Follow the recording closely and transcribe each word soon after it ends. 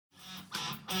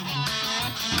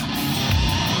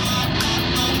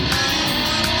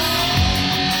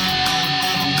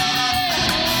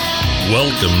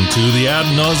Welcome to the Ad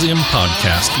Nauseam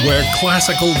Podcast, where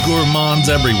classical gourmands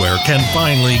everywhere can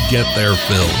finally get their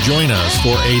fill. Join us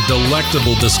for a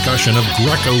delectable discussion of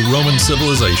Greco-Roman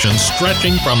civilization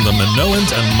stretching from the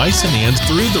Minoans and Mycenaeans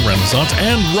through the Renaissance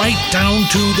and right down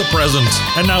to the present.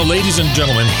 And now, ladies and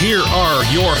gentlemen, here are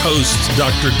your hosts,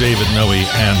 Dr. David Noe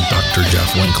and Dr.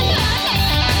 Jeff Winkle.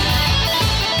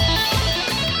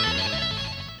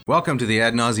 Welcome to the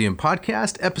Ad Nauseam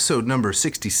Podcast, episode number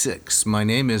 66. My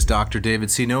name is Dr. David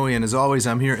C. Noe, and as always,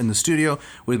 I'm here in the studio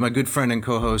with my good friend and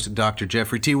co-host, Dr.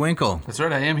 Jeffrey T. Winkle. That's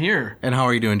right, I am here. And how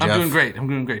are you doing, Jeff? I'm doing great. I'm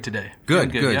doing great today.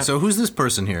 Good. Yeah. So who's this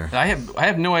person here? I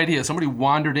have no idea. Somebody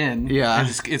wandered in. Yeah. And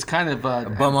it's kind of... A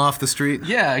bum off the street?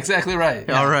 Yeah, exactly right.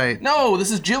 Yeah. All right. No,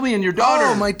 this is Jillian, your daughter.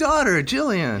 Oh, my daughter,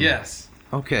 Jillian. Yes.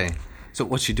 Okay. So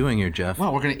what's she doing here, Jeff?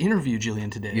 Well, we're going to interview Jillian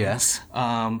today. Yes.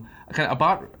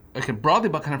 Broadly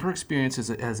about kind of her experience as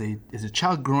a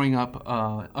child growing up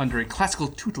under a classical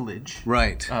tutelage.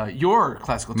 Right. Your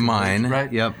classical tutelage. Mine.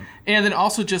 Right. Yep. And then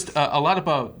also just a lot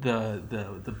about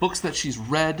the books that she's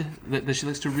read, that she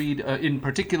likes to read, in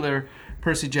particular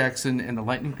Percy Jackson and the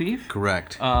Lightning Thief.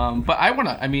 Correct. But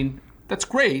that's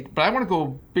great, but I want to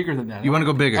go bigger than that. You want to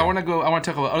go bigger? I want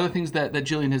to talk about other things that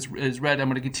Jillian has read. I'm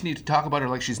going to continue to talk about her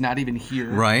like she's not even here.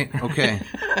 Right. Okay.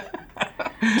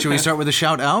 Should we start with a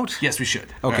shout out? Yes, we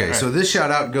should. Okay, Right. So this shout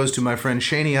out goes to my friend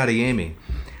Shani Adeyemi.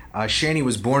 Shani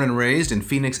was born and raised in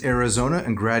Phoenix, Arizona,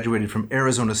 and graduated from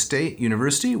Arizona State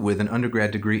University with an undergrad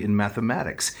degree in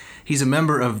mathematics. He's a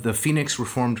member of the Phoenix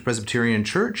Reformed Presbyterian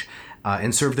Church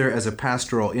and served there as a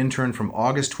pastoral intern from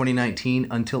August 2019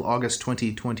 until August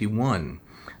 2021.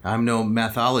 I'm no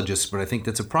mathologist, but I think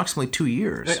that's approximately 2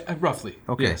 years. Roughly.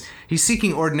 Okay. Yes. He's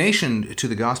seeking ordination to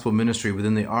the gospel ministry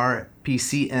within the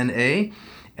RPCNA,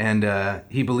 and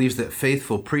he believes that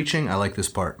faithful preaching, I like this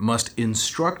part, must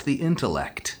instruct the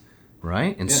intellect,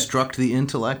 right? Instruct the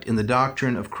intellect in the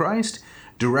doctrine of Christ,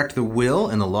 direct the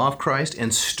will in the law of Christ,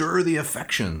 and stir the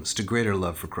affections to greater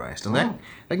love for Christ. And that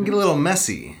can get a little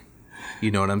messy. You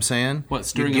know what I'm saying? What,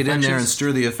 stirring you get affections? in there and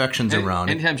stir the affections around.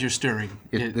 Anytime you're stirring.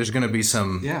 There's going to be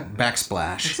some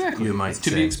backsplash, Exactly. you might it's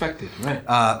to say. be expected, right.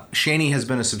 Shani has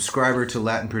been a subscriber to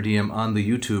Latin Per Diem on the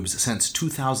YouTubes since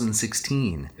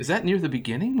 2016. Is that near the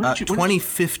beginning?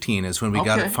 2015 is when we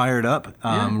got it fired up,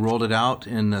 rolled it out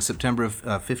in September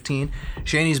of 15.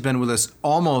 Shani's been with us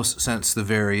almost since the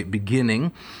very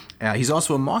beginning. He's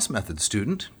also a Moss Method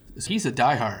student. He's a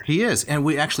diehard. He is, and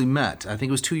we actually met. I think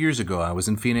it was 2 years ago. I was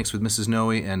in Phoenix with Mrs. Noe,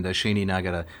 and Shani and I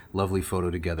got a lovely photo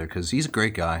together because he's a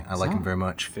great guy. I like him very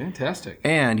much. Fantastic.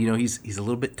 And, he's a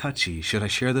little bit touchy. Should I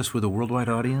share this with a worldwide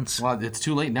audience? Well, it's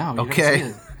too late now. You Okay. gotta see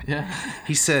it. Yeah.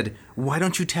 He said, "Why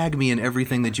don't you tag me in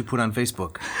everything that you put on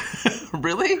Facebook?"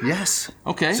 Really? Yes.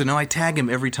 Okay. So now I tag him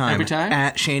every time. Every time?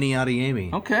 At Shani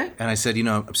Adeyemi. Okay. And I said,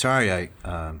 I'm sorry,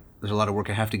 there's a lot of work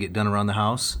I have to get done around the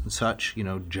house and such,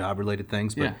 job-related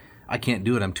things, but I can't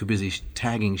do it. I'm too busy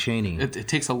tagging Shani. It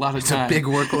takes a lot of time. It's a big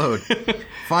workload.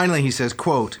 Finally, he says,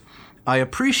 quote, "I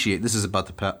appreciate," this is about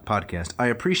the podcast, "I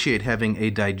appreciate having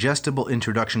a digestible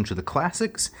introduction to the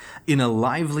classics in a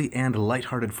lively and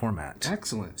lighthearted format."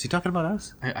 Excellent. Is he talking about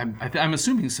us? I'm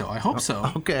assuming so. I hope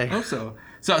so. Okay. I hope so.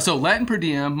 So Latin Per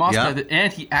Diem, Moss Method,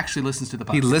 and he actually listens to the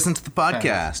podcast. He listens to the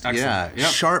podcast. Excellent. Yeah.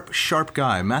 Yep. Sharp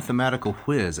guy. Mathematical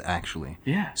whiz, actually.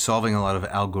 Yeah. Solving a lot of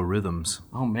algorithms.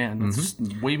 Oh, man. That's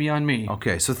way beyond me.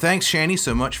 Okay. So thanks, Shani,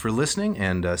 so much for listening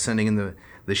and sending in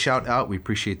the shout out. We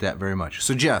appreciate that very much.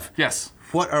 So, Jeff. Yes.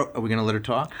 What are we going to let her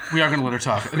talk? We are going to let her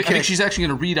talk. I think she's actually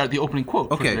going to read out the opening quote.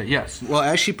 For Okay. today. Yes. Well,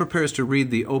 as she prepares to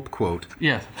read the Ope quote.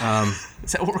 Yeah.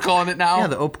 Is that what we're calling it now? Yeah,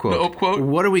 the Ope quote. The Ope quote.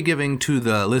 What are we giving to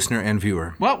the listener and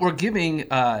viewer? Well, we're giving,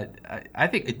 I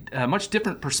think, a much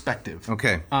different perspective.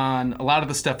 Okay. On a lot of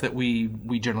the stuff that we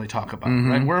generally talk about.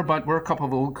 Right? We're a couple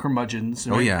of old curmudgeons.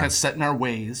 Right? yeah. Kind of set in our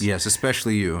ways. Yes,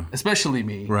 especially you. Especially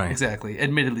me. Right. Exactly.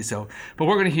 Admittedly so. But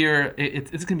we're going to hear,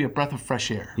 it's going to be a breath of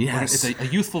fresh air. Yes. It's a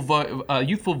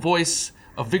youthful voice,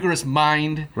 a vigorous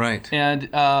mind. Right.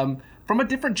 And from a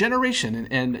different generation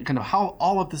and kind of how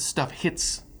all of this stuff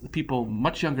hits the people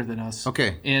much younger than us.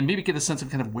 Okay. And maybe get a sense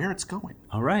of kind of where it's going.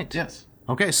 All right. Yes.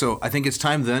 Okay, so I think it's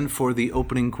time then for the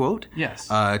opening quote. Yes.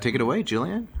 Take it away,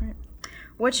 Jillian.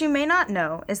 What you may not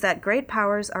know is that great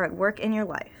powers are at work in your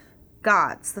life.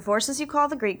 Gods, the forces you call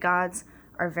the Greek gods,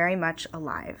 are very much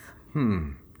alive.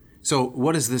 So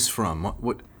what is this from?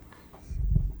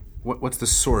 What's the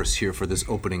source here for this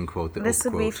opening quote? This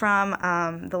would be from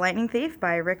The Lightning Thief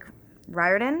by Rick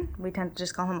Riordan. We tend to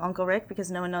just call him Uncle Rick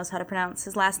because no one knows how to pronounce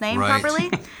his last name properly.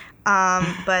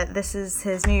 But this is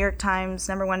his New York Times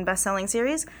 #1 best-selling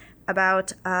series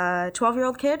about a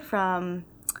 12-year-old kid from,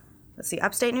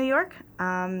 upstate New York,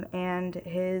 and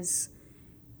his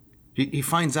He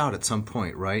finds out at some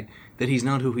point, right, that he's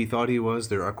not who he thought he was.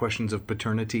 There are questions of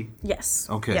paternity. Yes.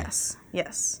 Okay.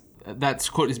 Yes. That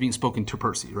quote is being spoken to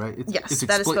Percy, right? That is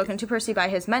spoken to Percy by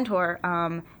his mentor,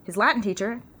 his Latin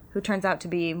teacher, who turns out to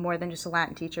be more than just a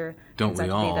Latin teacher. Don't we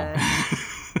all?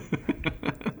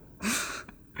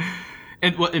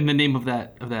 And the name of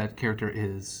that character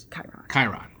is Chiron.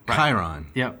 Chiron. Right. Chiron.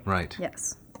 Yep. Right.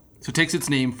 Yes. So it takes its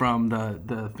name from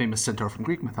the famous centaur from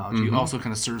Greek mythology. It also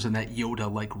kind of serves in that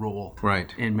Yoda-like role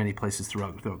Right. in many places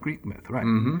throughout Greek myth, right?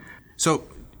 So,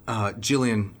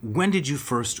 Jillian, when did you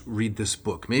first read this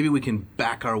book? Maybe we can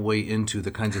back our way into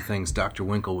the kinds of things Dr.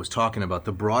 Winkle was talking about,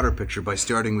 the broader picture, by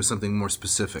starting with something more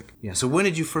specific. Yeah. So when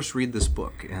did you first read this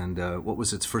book, and what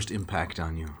was its first impact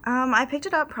on you? I picked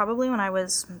it up probably when I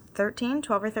was 12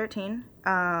 or 13.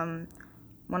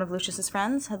 One of Lucius's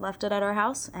friends had left it at our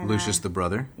house. And Lucius, the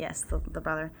brother? Yes, the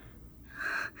brother.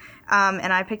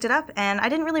 And I picked it up, and I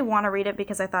didn't really want to read it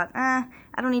because I thought, I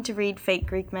don't need to read fake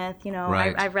Greek myth.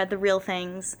 Right. I've read the real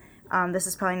things. This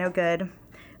is probably no good.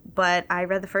 But I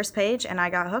read the first page, and I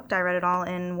got hooked. I read it all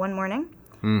in one morning.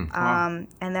 And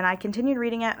then I continued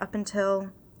reading it up until,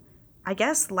 I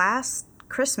guess, last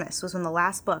Christmas was when the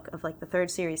last book of, the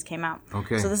third series came out.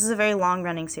 Okay. So this is a very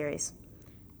long-running series.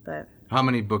 But How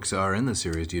many books are in the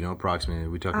series? Do you know approximately? Are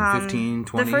we talking 15,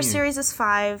 20? the first series is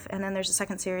 5, and then there's a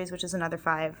second series, which is another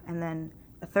 5, and then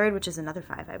a third, which is another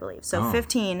 5, I believe. So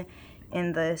 15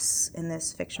 in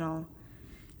this fictional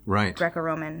Right.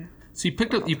 Greco-Roman. So you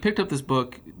picked up this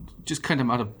book just kind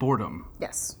of out of boredom.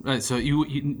 Yes. Right. So you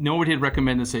nobody had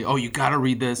recommended to say, "Oh, you got to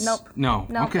read this." Nope. No.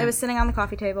 Okay. It was sitting on the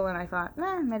coffee table, and I thought,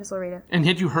 might as well read it. And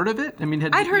had you heard of it? I mean,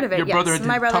 I'd heard of it, your yes. brother had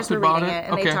My brothers talked were about reading it,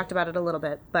 and okay. they talked about it a little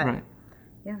bit. But, Right.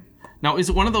 yeah. Now, is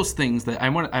it one of those things that I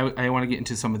want to get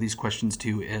into some of these questions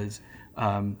too? Is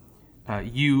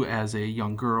you as a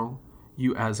young girl,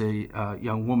 you as a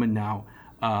young woman now,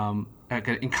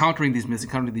 encountering these myths,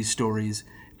 encountering these stories,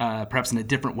 perhaps in a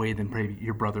different way than maybe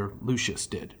your brother Lucius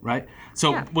did, right?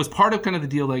 So was part of kind of the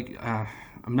deal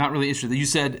I'm not really interested. You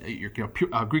said you're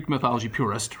a Greek mythology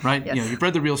purist, right? Yes. You've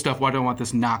read the real stuff. Why do I want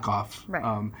this knockoff?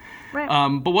 Right.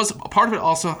 Right. But was part of it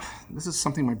also, this is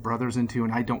something my brother's into,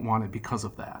 and I don't want it because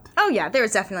of that. Oh, yeah, there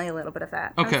was definitely a little bit of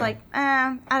that. Okay. I was like,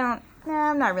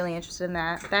 I'm not really interested in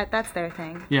that. That's their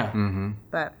thing. Yeah. Mm-hmm.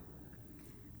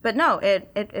 But no,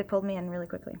 it pulled me in really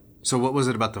quickly. So what was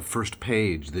it about the first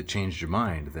page that changed your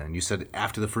mind then? You said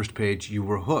after the first page you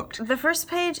were hooked. The first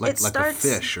page, Like it starts...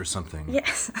 a fish or something.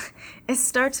 Yes. It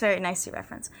starts very... Nice to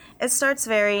reference. It starts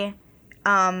very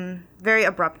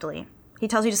abruptly. He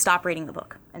tells you to stop reading the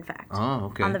book, in fact. Oh,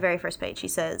 okay. On the very first page, he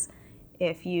says,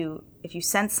 if you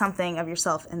sense something of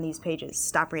yourself in these pages,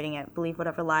 stop reading it. Believe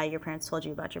whatever lie your parents told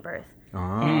you about your birth.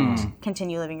 And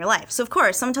continue living your life. So, of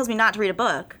course, someone tells me not to read a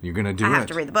book. You're going to do I it. have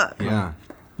to read the book. Yeah.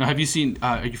 Now, have you seen?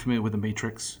 Are you familiar with The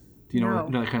Matrix? Do you know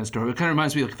that kind of story? It kind of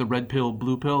reminds me of the red pill,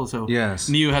 blue pill. So Yes.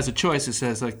 Neo has a choice. It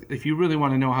says if you really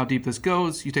want to know how deep this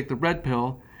goes, you take the red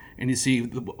pill, and you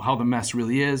see how the mess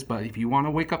really is. But if you want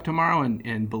to wake up tomorrow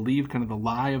and believe kind of the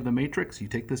lie of the Matrix, you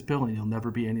take this pill, and you'll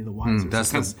never be any the wiser.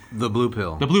 That's the blue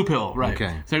pill. The blue pill, right?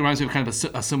 Okay. So it reminds me of kind of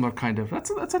a similar kind of. That's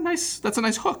a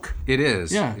nice hook. It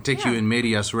is. Yeah. It takes you in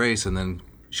medias res and then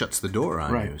shuts the door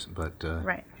on Right. you. But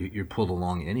Right. you're pulled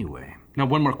along anyway. Now,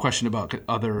 one more question about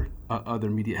other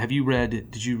media. Did you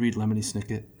read Lemony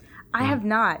Snicket? I have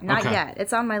not Okay. yet.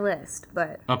 It's on my list,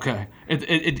 but Okay.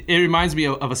 It reminds me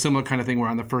of a similar kind of thing where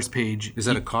on the first page... Is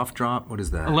that a cough drop? What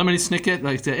is that? Lemony Snicket,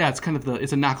 it's kind of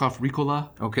it's a knockoff Ricola.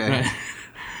 Okay. Right?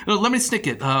 No, Lemony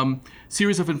Snicket,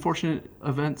 series of unfortunate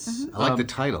events. I like the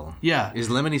title. yeah. Is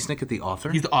Lemony Snicket the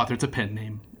author? He's the author. It's a pen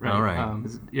name. Right? All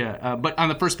right. But on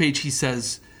the first page, he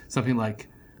says something like,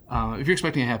 if you're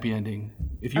expecting a happy ending,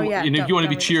 if you yeah, if you want to don't be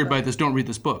read this cheered by book. this, don't read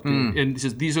this book. And he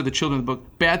says these are the children of the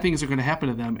book. Bad things are going to happen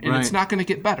to them, and it's Right. not going to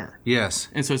get better. Yes.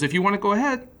 And so if you want to go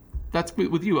ahead, that's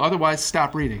with you. Otherwise,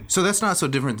 stop reading. So that's not so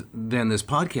different than this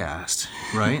podcast,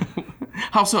 right?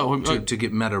 How so? to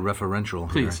get meta-referential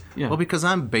Please, here. yeah. Well, because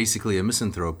I'm basically a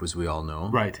misanthrope, as we all know.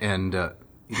 Right. And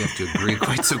you'd have to agree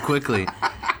quite so quickly.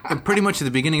 And pretty much at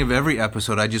the beginning of every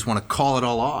episode, I just want to call it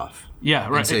all off. Yeah,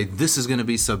 right. And say, this is going to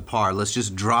be subpar. Let's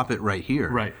just drop it right here.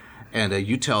 Right. And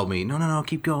you tell me, no,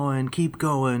 keep going.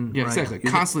 Yeah, right? exactly.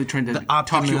 You're Constantly trying to the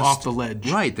talk you optimist. off the ledge.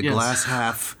 Right, the Yes. glass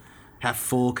half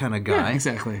full kind of guy. Yeah,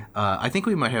 exactly. I think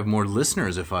we might have more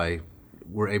listeners if I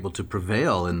were able to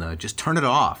prevail in the just turn it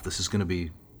off. This is going to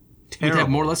be We'd terrible. have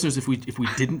more listeners if we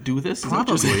didn't do this. Is that what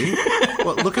you're saying? Probably.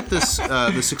 Well, look at this.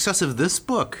 The success of this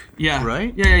book. Yeah.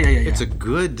 Right. Yeah. It's a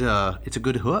good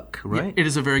hook, right? It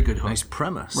is a very good hook. Nice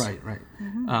premise. Right.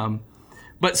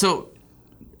 But so,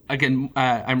 again,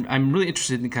 I'm really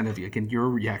interested in kind of your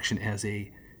reaction as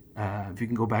a if you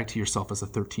can go back to yourself as a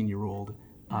 13-year-old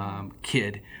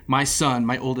kid. My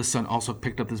oldest son, also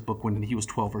picked up this book when he was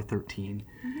 12 or 13.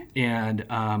 And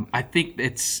I think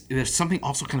there's something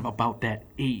also kind of about that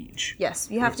age. Yes,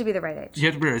 you have to be the right age. You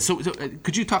have to be right. So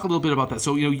could you talk a little bit about that?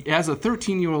 So, as a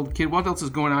 13-year-old kid, what else is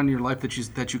going on in your life that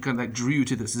you kind of like drew you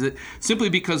to this? Is it simply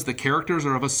because the characters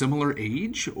are of a similar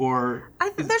age, or?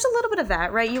 There's a little bit of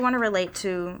that, right? You want to relate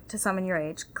to someone your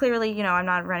age. Clearly, I'm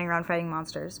not running around fighting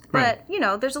monsters, but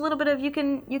right. There's a little bit of you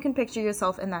can picture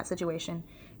yourself in that situation.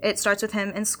 It starts with him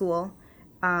in school.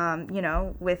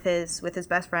 With his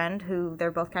best friend, who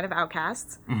they're both kind of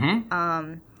outcasts.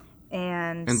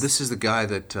 And this is the guy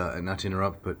that, not to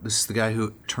interrupt, but this is the guy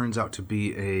who turns out to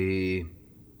be a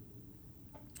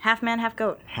half man, half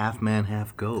goat. Half man,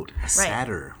 half goat. A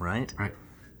satyr, right? Right.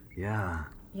 Yeah.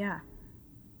 Yeah.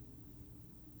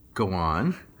 Go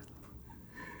on.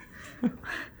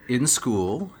 In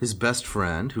school, his best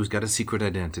friend, who's got a secret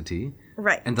identity.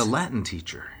 Right. And the Latin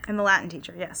teacher.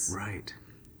 Yes. Right.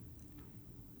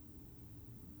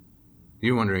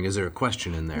 You're wondering, is there a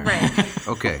question in there? Right.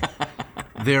 Okay.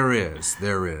 There is.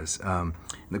 The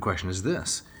question is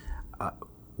this.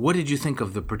 What did you think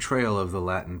of the portrayal of the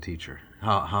Latin teacher?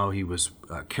 How he was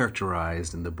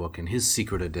characterized in the book and his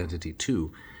secret identity,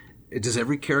 too. Does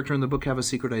every character in the book have a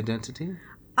secret identity?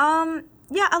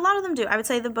 Yeah, a lot of them do. I would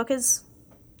say the book is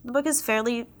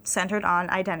fairly centered on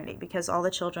identity because all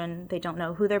the children, they don't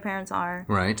know who their parents are.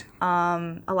 Right.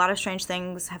 A lot of strange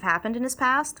things have happened in his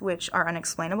past, which are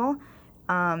unexplainable.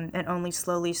 And only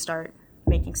slowly start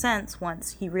making sense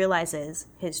once he realizes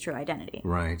his true identity.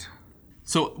 Right.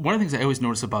 So one of the things I always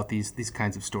notice about these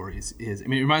kinds of stories is, it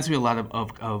reminds me a lot of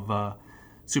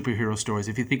superhero stories.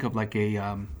 If you think of like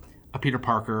a Peter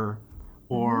Parker,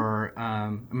 or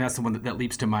that's the one that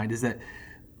leaps to mind, is that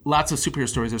lots of superhero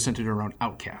stories are centered around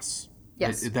outcasts.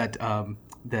 Yes. That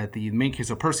the main character,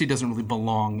 so Percy, doesn't really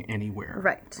belong anywhere.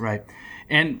 Right. Right.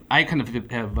 And I kind of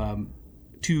have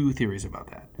two theories about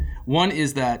that. One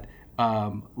is that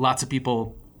lots of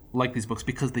people like these books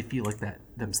because they feel like that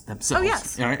themselves. Oh,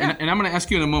 yes. Right? Yeah. And I'm going to ask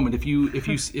you in a moment if you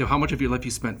how much of your life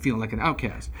you spent feeling like an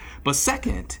outcast. But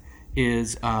second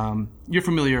is you're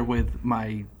familiar with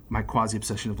my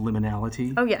quasi-obsession of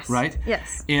liminality. Oh, yes. Right?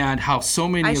 Yes. And how so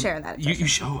many... I share that. You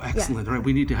show excellent. Yeah. Right?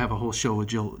 We need to have a whole show with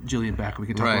Jillian back. We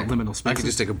can talk about liminal spaces. I could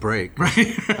just take a break.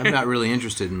 Right. I'm not really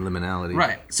interested in liminality.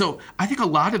 Right. So I think a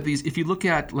lot of these, if you look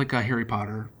at like a Harry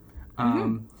Potter,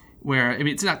 where,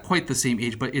 it's not quite the same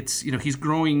age, but it's, he's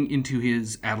growing into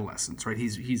his adolescence, right?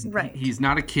 He's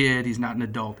not a kid. He's not an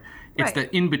adult. It's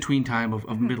that in-between time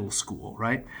of middle school,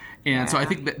 right? And so I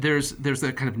think that there's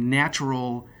that kind of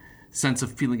natural sense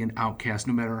of feeling an outcast,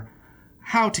 no matter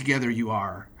how together you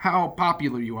are, how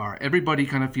popular you are. Everybody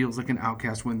kind of feels like an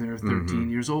outcast when they're 13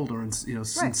 years old or in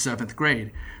seventh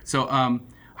grade. So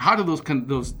how do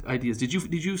those ideas? Did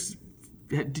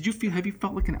you feel? Have you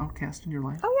felt like an outcast in your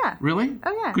life? Oh yeah. Really?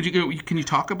 Oh yeah. Can you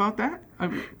talk about that?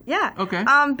 Yeah. Okay.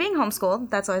 Being homeschooled,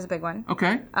 that's always a big one.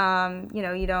 Okay.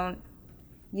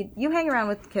 You hang around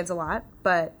with kids a lot,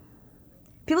 but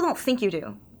people don't think you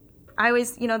do. I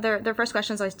always, their first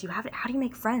question is always, how do you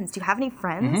make friends? Do you have any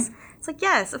friends? It's like,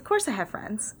 yes, of course I have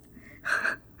friends.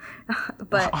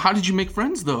 But how did you make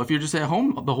friends though? If you're just at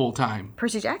home the whole time?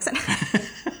 Percy Jackson.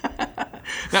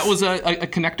 That was a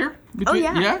connector?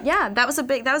 Yeah. That was a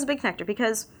big connector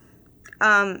because,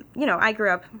 I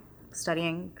grew up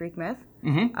studying Greek myth,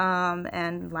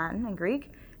 and Latin and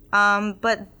Greek,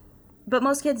 but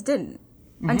most kids didn't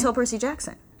until Percy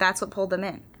Jackson. That's what pulled them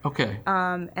in. Okay.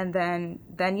 And then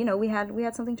we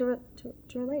had something to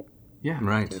relate. Yeah.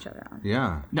 Right. To each other on.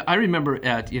 Yeah. Now, I remember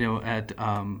at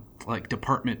like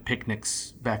department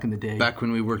picnics back in the day. Back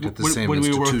when we worked at the same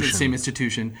institution. When we worked at the same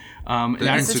institution.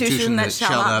 The institution that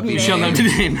shall not be named. Shall not be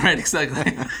named, right,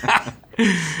 exactly.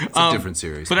 It's a different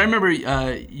series. But I remember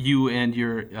you and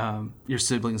your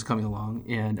siblings coming along,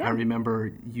 and I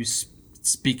remember you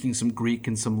speaking some Greek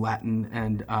and some Latin,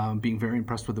 and being very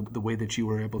impressed with the way that you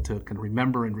were able to kind of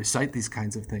remember and recite these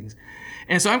kinds of things.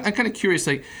 And so I'm kind of curious,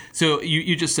 like, so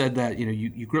you just said that,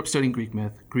 you grew up studying Greek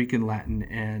myth, Greek and Latin,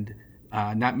 and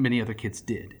not many other kids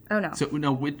did. Oh, no. So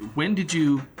when did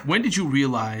you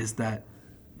realize that,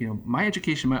 my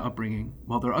education, my upbringing,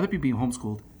 while there are other people being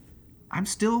homeschooled, I'm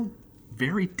still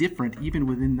very different even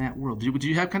within that world? Did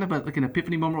you have kind of an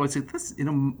epiphany moment where I said, this,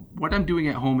 what I'm doing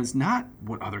at home is not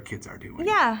what other kids are doing?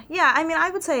 Yeah. I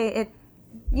would say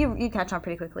you catch on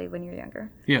pretty quickly when you're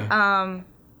younger. Yeah.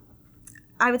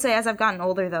 I would say as I've gotten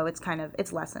older though,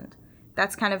 it's lessened.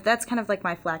 That's kind of like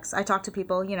my flex. I talk to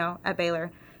people, at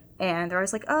Baylor, and they're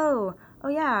always like, oh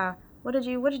yeah, did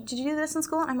you do this in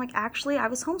school? I'm like, actually, I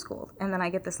was homeschooled. And then I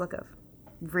get this look of,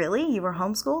 really? You were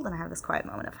homeschooled? And I have this quiet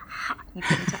moment of, ha, you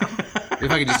couldn't tell. If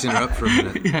I could just interrupt for a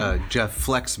minute. Jeff,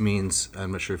 flex means,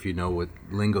 I'm not sure if you know what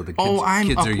lingo the kids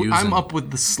are using. I'm up with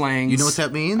the slangs. You know what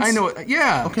that means? I know it.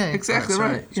 Yeah. Okay. Exactly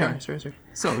right. Sorry.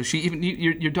 So she even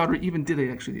your daughter even did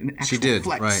an actual She did,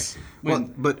 flex. right. Well,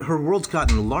 but her world's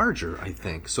gotten larger, I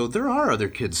think. So there are other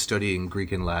kids studying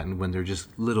Greek and Latin when they're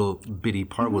just little bitty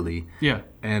parvuli. Yeah.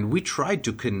 And we tried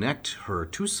to connect her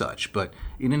to such, but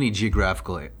in any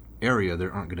geographical area,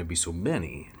 there aren't going to be so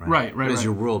many. Right. But as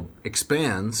your world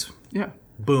expands,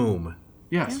 boom.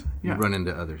 Yes. You run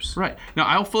into others. Right. Now,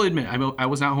 I'll fully admit, I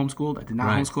was not homeschooled. I did not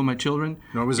homeschool my children.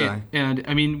 Nor was I. And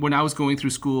I mean, when I was going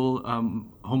through school,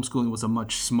 homeschooling was a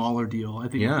much smaller deal. I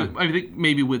think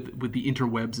maybe with the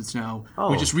interwebs, it's now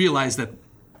we just realized that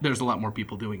there's a lot more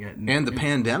people doing it. And the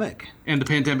pandemic. And the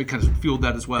pandemic kind of fueled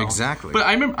that as well. Exactly. But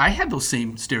I remember I had those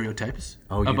same stereotypes.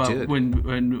 Oh, you about did? When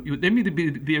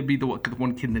there'd be the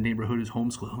one kid in the neighborhood who's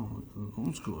homeschooled.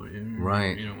 Homeschooler.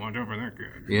 Right. Watch out for that kid.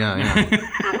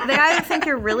 Yeah. They either think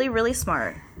you're really, really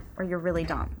smart or you're really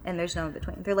dumb, and there's no in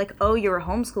between. They're like, oh, you were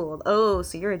homeschooled. Oh,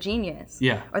 so you're a genius.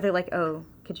 Yeah. Or they're like, oh,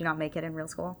 could you not make it in real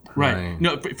school? Right.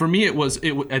 No, for me, I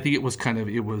think it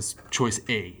was choice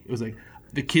A. It was like,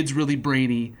 the kid's really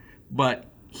brainy, but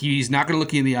he's not going to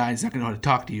look you in the eye. He's not going to know how to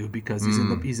talk to you because he's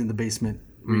in the basement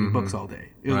reading books all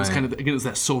day. It was kind of, again, it was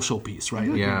that social piece, right?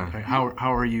 Like,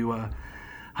 how are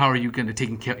you going to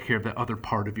take care of that other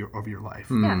part of your life?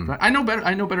 Yeah. I know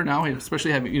better now,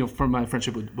 especially having from my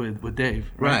friendship with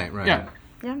Dave. Right.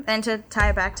 Yeah, and to tie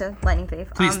it back to Lightning Thief.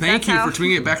 Please, thank you for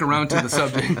bringing it back around to the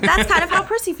subject. That's kind of how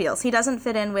Percy feels. He doesn't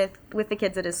fit in with the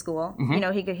kids at his school.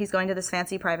 He's going to this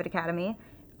fancy private academy,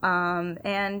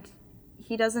 and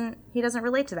he doesn't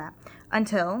relate to that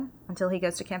until he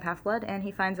goes to Camp Half-Blood and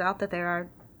he finds out that there are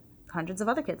hundreds of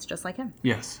other kids just like him.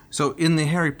 Yes. So in the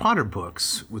Harry Potter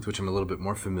books, with which I'm a little bit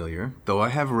more familiar, though I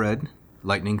have read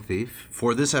Lightning Thief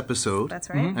for this episode. That's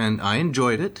right. And I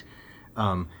enjoyed it.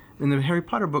 In the Harry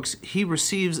Potter books, he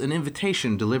receives an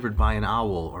invitation delivered by an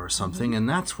owl or something, and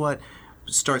that's what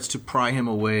starts to pry him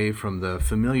away from the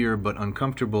familiar but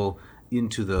uncomfortable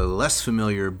into the less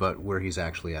familiar but where he's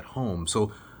actually at home.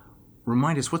 So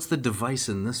remind us, what's the device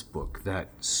in this book that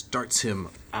starts him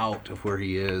out of where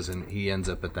he is and he ends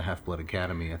up at the Half-Blood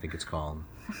Academy, I think it's called?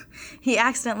 He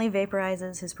accidentally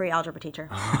vaporizes his pre-algebra teacher.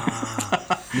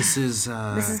 Mrs.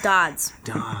 Dodds.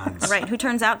 Dodds. Right, who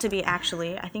turns out to be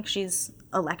actually, I think she's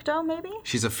Electo, maybe?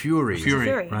 She's a Fury.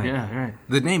 Fury. Right. Yeah, right.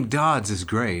 The name Dodds is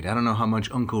great. I don't know how much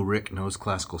Uncle Rick knows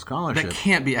classical scholarship. That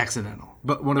can't be accidental.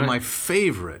 But one of my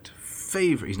favorite,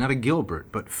 he's not a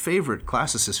Gilbert, but favorite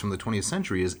classicists from the 20th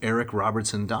century is Eric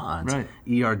Robertson Dodds. Right.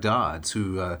 E.R. Dodds,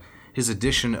 who his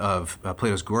edition of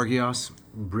Plato's Gorgias,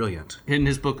 brilliant. In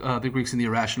his book, The Greeks and the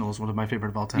Irrational, is one of my favorite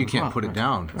of all time. You can't put it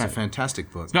down. It's a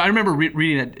fantastic book. No, I remember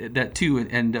reading that too,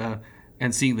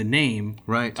 and seeing the name.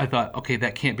 Right. I thought, okay,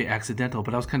 that can't be accidental.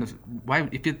 But I was kind of, why?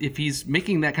 If he's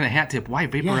making that kind of hat tip, why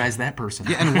vaporize that person?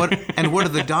 Yeah, and what are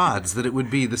the Odds that it would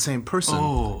be the same person?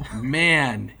 Oh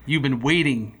man, you've been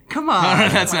waiting. Come on. No,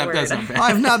 that's not bad.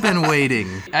 I've not been waiting.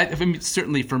 I mean,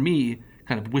 certainly for me,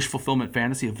 kind of wish fulfillment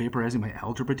fantasy of vaporizing my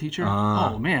algebra teacher.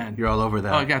 Oh man, you're all over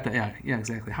that. Oh, I got that. Yeah,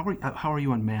 exactly. How are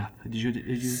you on math? Did you?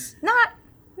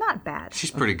 Not bad. She's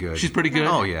pretty good. She's pretty good.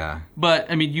 Oh yeah. But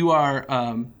I mean, you are.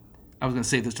 I was going to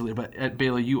save this to later, but at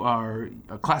Baylor you are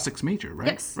a classics major,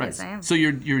 right? Yes, right. Yes, I am. So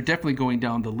you're definitely going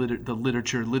down the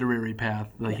literary path,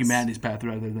 the humanities path,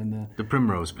 rather than the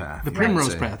primrose path. The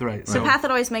primrose path, right? The path that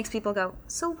always makes people go,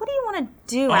 so what do you want to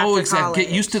do after exactly. college? Get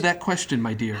used to that question,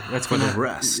 my dear. That's for the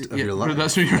rest of your life. For the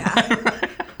rest of your life.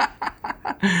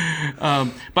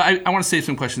 But I want to save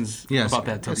some questions about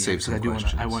that. Let's save some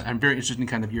questions. I'm very interested in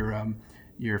kind of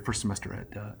your first semester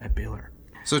at Baylor.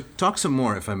 So talk some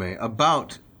more, if I may,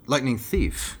 about Lightning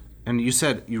Thief. And you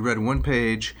said you read one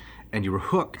page and you were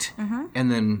hooked. Mm-hmm.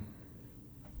 And then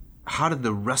how did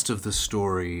the rest of the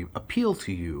story appeal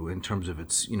to you in terms of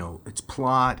its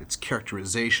plot, its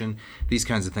characterization, these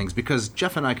kinds of things? Because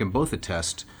Jeff and I can both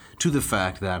attest to the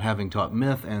fact that having taught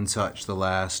myth and such the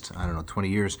last, 20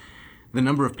 years, the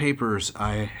number of papers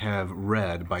I have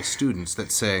read by students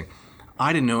that say,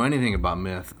 I didn't know anything about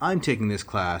myth. I'm taking this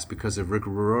class because of Rick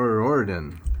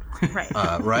Riordan. Right.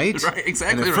 Right? Right,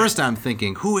 exactly. And at first I'm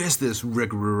thinking, who is this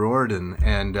Rick Riordan?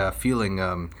 And feeling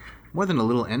more than a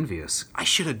little envious. I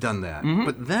should have done that. Mm-hmm.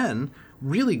 But then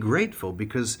really grateful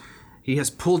because he has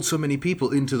pulled so many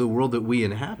people into the world that we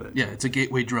inhabit. Yeah, it's a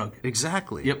gateway drug.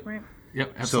 Exactly. Yep. Right.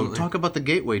 Yep, absolutely. So talk about the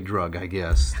gateway drug, I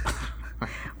guess.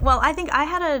 Well, I think I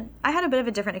had a bit of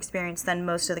a different experience than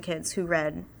most of the kids who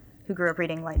grew up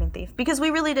reading Lightning Thief, because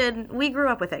we really did. We grew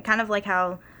up with it, kind of like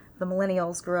how the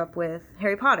millennials grew up with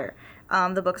Harry Potter.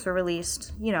 The books were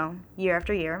released, year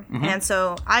after year, and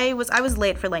so I was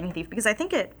late for Lightning Thief because I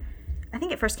think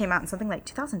it first came out in something like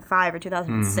 2005 or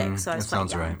 2006. So I was that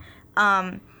sounds young.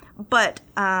 right. But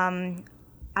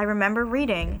I remember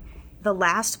reading the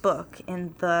last book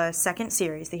in the second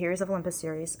series, the Heroes of Olympus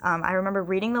series. I remember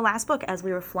reading the last book as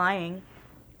we were flying.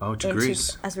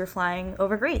 Greece. As we were flying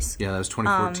over Greece. Yeah, that was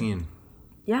 2014.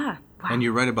 Yeah. Wow. And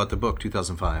you're right about the book,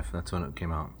 2005. That's when it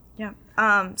came out. Yeah.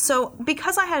 So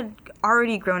because I had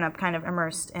already grown up kind of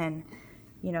immersed in,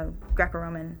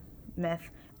 Greco-Roman myth,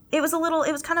 it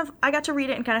was kind of, I got to read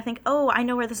it and kind of think, oh, I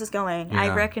know where this is going. Yeah.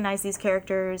 I recognize these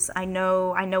characters. I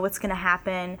know what's going to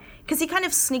happen. Because he kind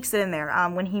of sneaks it in there.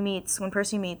 When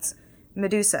Percy meets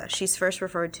Medusa, she's first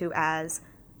referred to as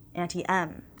Auntie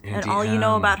M. And all you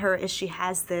know about her is she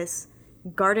has this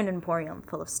garden emporium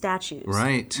full of statues.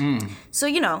 Right. So,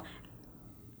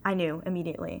 I knew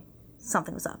immediately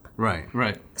something was up.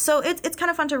 Right. So it's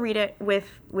kind of fun to read it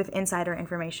with insider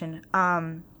information,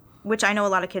 which I know a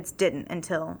lot of kids didn't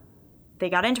until they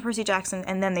got into Percy Jackson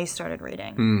and then they started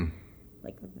reading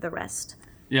like the rest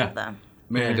of them.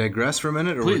 May I digress for a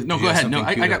minute? Or Please, no, do you go have ahead. No,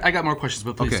 something queued up? I got more questions,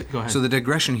 but please, Okay, go ahead. so the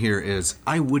digression here is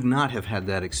I would not have had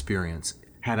that experience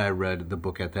had I read the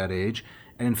book at that age.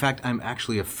 And in fact, I'm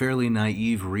actually a fairly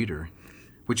naive reader,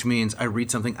 which means I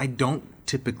read something I don't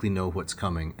typically know what's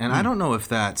coming. And I don't know if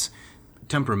that's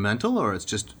temperamental or it's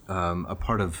just a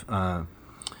part of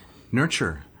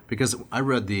nurture. Because I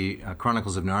read the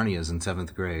Chronicles of Narnia in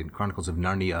 7th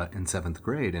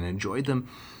grade, and enjoyed them.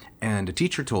 And a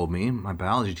teacher told me, my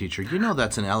biology teacher,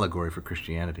 that's an allegory for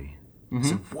Christianity. I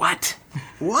said, what?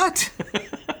 What?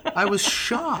 I was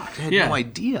shocked. I had no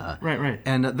idea. Right.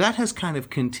 And that has kind of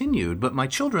continued. But my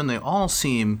children, they all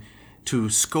seem to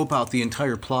scope out the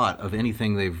entire plot of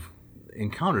anything they've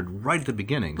encountered right at the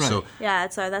beginning. Right. So Yeah,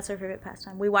 that's our favorite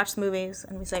pastime. We watch the movies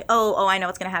and we say, oh, I know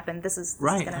what's going to happen. This is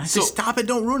right. gonna... I say, stop it,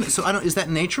 don't ruin it. So is that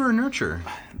nature or nurture?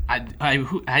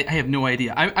 I have no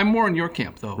idea. I'm more in your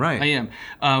camp, though. Right. I am.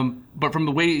 But from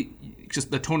the way,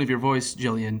 just the tone of your voice,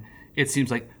 Jillian, it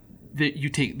seems like that you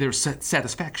take there's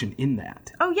satisfaction in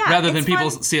that. Oh, yeah. Rather than it's people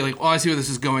fun. say like, oh, I see where this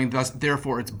is going,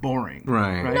 therefore it's boring.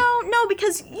 Right. No,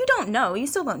 because you don't know. You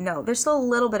still don't know. There's still a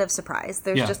little bit of surprise.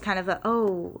 There's just kind of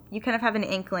you kind of have an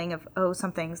inkling of,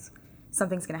 something's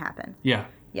going to happen. Yeah.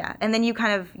 Yeah, and then you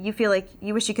feel like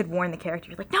you wish you could warn the character.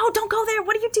 You're like, no, don't go there.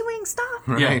 What are you doing? Stop.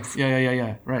 Right.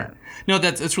 Yeah. Right. No,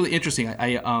 that's really interesting.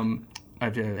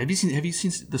 Have you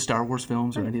seen the Star Wars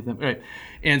films or any of them? Right.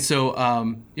 And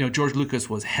so George Lucas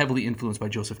was heavily influenced by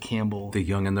Joseph Campbell. The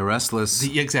Young and the Restless.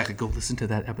 Exactly. Go listen to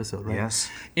that episode. Right.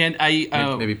 Yes. And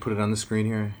maybe put it on the screen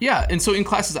here. Yeah. And so in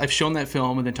classes, I've shown that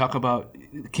film and then talk about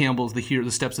Campbell's the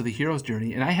steps of the hero's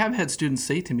journey. And I have had students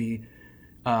say to me,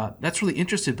 "That's really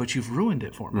interesting, but you've ruined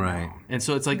it for me." Right. Now. And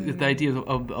so it's like the idea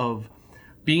of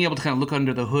being able to kind of look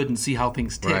under the hood and see how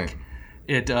things tick. Right.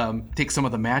 It takes some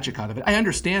of the magic out of it. I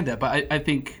understand that, but I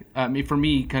think for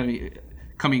me, kind of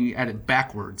coming at it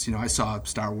backwards, I saw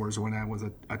Star Wars when I was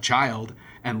a child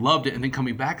and loved it, and then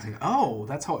coming back and saying, "Oh,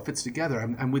 that's how it fits together."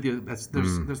 I'm with you.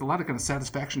 There's a lot of kind of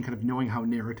satisfaction, kind of knowing how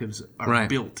narratives are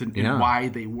built and why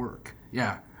they work.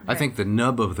 Yeah. I think the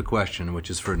nub of the question, which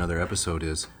is for another episode,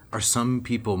 is: are some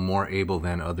people more able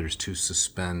than others to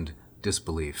suspend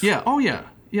disbelief? Yeah. Oh, yeah.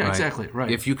 Yeah. Right? Exactly.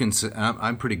 Right. If you can,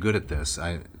 I'm pretty good at this.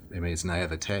 It's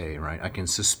naivete, right? I can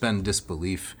suspend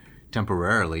disbelief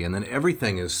temporarily, and then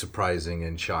everything is surprising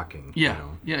and shocking. Yeah,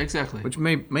 yeah, exactly. Which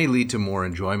may lead to more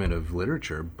enjoyment of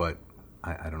literature, but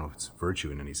I don't know if it's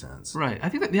virtue in any sense. Right. I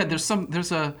think that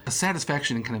there's a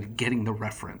satisfaction in kind of getting the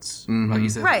reference. Like you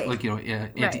said, Right. like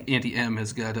Auntie M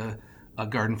has got a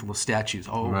garden full of statues.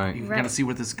 Oh, Right. you've got to see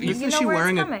where this. Isn't know she where it's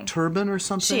wearing a coming. turban or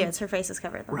something? She is. Her face is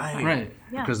covered. Though. Right. Right.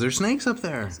 Yeah. Because there's snakes up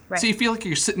there. Right. So you feel like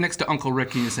you're sitting next to Uncle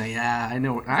Rick and you say, "Yeah, I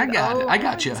know. I got it. I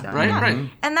got you." Yeah. Right. Yeah. Right.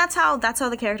 And that's how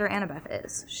the character Annabeth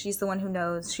is. She's the one who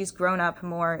knows. She's grown up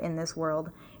more in this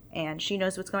world, and she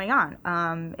knows what's going on.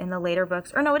 In the later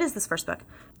books, or no, it is this first book.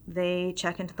 They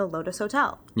check into the Lotus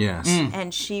Hotel. Yes.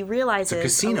 And she realizes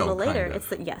casino, a little later.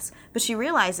 kind of. Yes, but she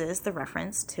realizes the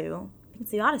reference to it's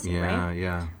the Odyssey, right?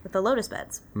 Yeah. With the lotus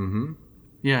beds.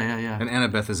 Yeah. And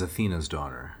Annabeth is Athena's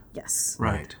daughter. Yes.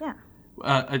 Right. Yeah.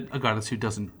 A goddess who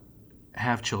doesn't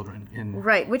have children.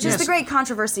 Right, which is the great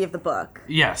controversy of the book.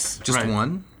 Yes. Just right.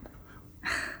 one?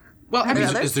 Well, I mean,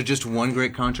 others? Is there just one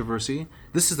great controversy?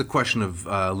 This is the question of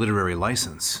literary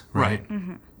license, right?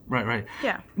 Right.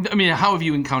 Yeah. I mean, how have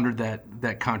you encountered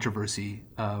that controversy?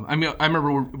 I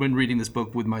remember when reading this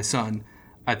book with my son,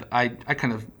 I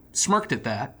kind of smirked at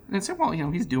that and said, "Well,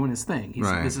 he's doing his thing.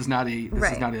 This is not a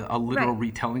literal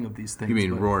retelling of these things." You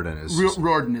mean Riordan is?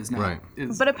 Riordan is not. Right.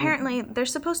 But apparently,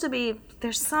 there's supposed to be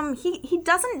some. He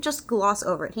doesn't just gloss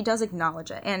over it. He does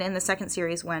acknowledge it. And in the second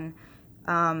series, when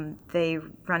they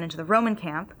run into the Roman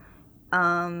camp,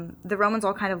 the Romans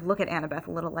all kind of look at Annabeth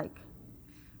a little like,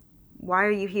 "Why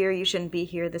are you here? You shouldn't be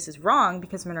here. This is wrong,"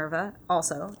 because Minerva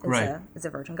also is a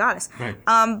virgin goddess. Right.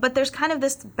 But there's kind of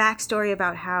this backstory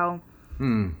about how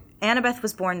Annabeth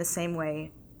was born the same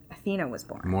way Athena was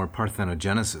born. More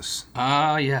parthenogenesis.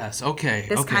 Ah, yes. Okay.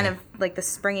 This kind of like the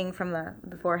springing from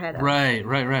the forehead of,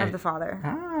 of the father.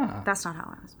 Ah. That's not how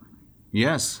I was born.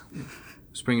 Yes.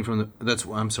 Springing from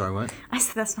the... I'm sorry, what? I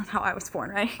said that's not how I was born,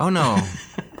 right? Oh, no.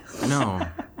 No.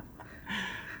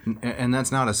 And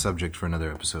that's not a subject for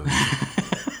another episode.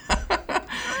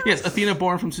 Yes, Athena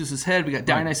born from Zeus's head. We got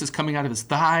Dionysus coming out of his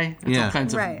thigh. It's all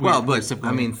kinds of weird but stuff I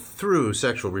going mean, through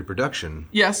sexual reproduction.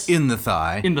 Yes. In the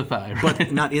thigh. In the thigh, right.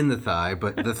 But not in the thigh,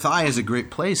 but the thigh is a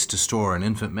great place to store an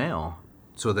infant male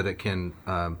so that it can,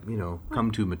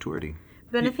 come to maturity.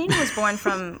 But Athena was born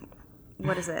from,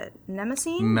 what is it,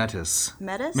 Mnemosyne? Metis.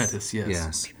 Metis? Metis, yes.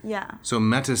 Yes. Yeah. So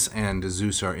Metis and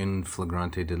Zeus are in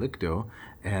flagrante delicto,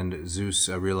 and Zeus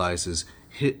realizes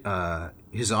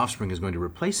his offspring is going to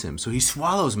replace him. So he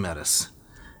swallows Metis,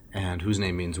 and whose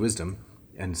name means wisdom,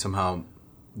 and somehow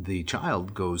the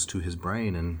child goes to his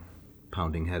brain and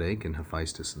pounding headache and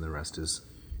Hephaestus, and the rest is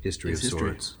history of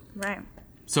sorts. Right.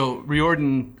 So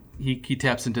Riordan, he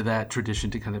taps into that tradition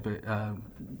to kind of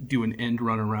do an end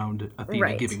run around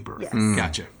Athena giving birth. Yes.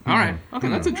 Gotcha. All right. Okay,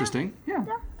 that's interesting. Yeah.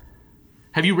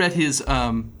 Have you read his,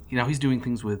 he's doing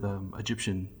things with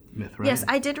Egyptian myth, right? Yes,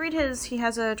 I did read he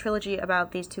has a trilogy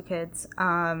about these two kids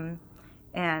and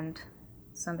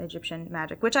some Egyptian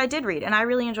magic, which I did read, and I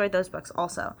really enjoyed those books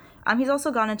also. He's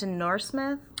also gone into Norse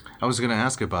myth. I was going to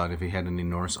ask about if he had any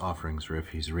Norse offerings or if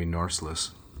he's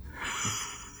re-Norseless.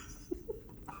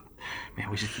 Man,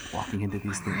 we should keep walking into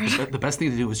these things. The best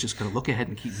thing to do is just kind of look ahead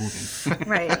and keep moving.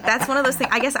 Right. That's one of those things.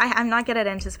 I guess I'm not good at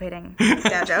anticipating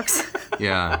dad jokes.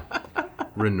 Yeah.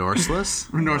 Remorseless?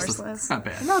 Remorseless. Not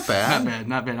bad. Not bad.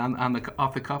 Not bad. On the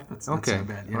off the cuff, that's okay. Not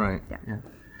bad. Yeah. Right.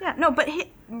 Yeah. No, but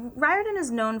Riordan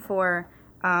is known for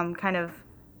kind of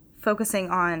focusing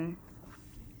on,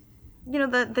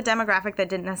 the demographic that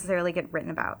didn't necessarily get written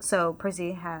about. So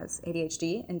Percy has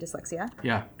ADHD and dyslexia.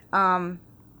 Yeah.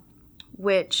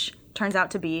 Which turns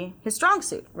out to be his strong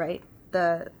suit, right?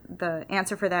 The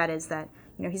answer for that is that,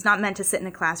 he's not meant to sit in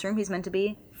a classroom. He's meant to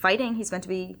be fighting. He's meant to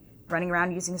be running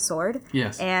around using a sword.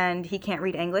 Yes. And he can't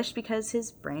read English because his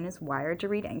brain is wired to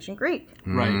read ancient Greek.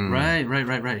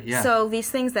 Right. Yeah. So these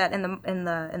things that in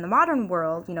the modern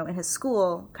world, in his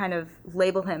school kind of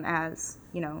label him as,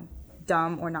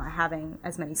 dumb or not having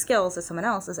as many skills as someone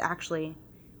else is actually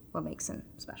what makes him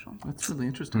special. That's really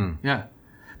interesting. Yeah.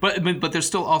 But there's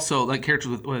still also like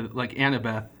characters with like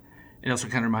Annabeth. It also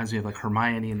kind of reminds me of like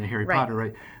Hermione in the Harry Potter,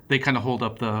 right? They kind of hold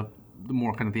up the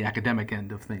more kind of the academic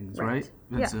end of things, right?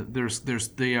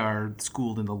 They are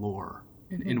schooled in the lore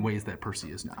in ways that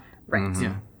Percy is not. Right. Mm-hmm.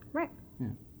 Yeah. Right. Yeah.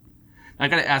 I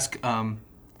got to ask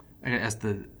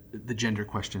the gender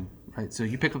question, right? So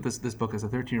you pick up this book as a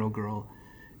 13-year-old girl.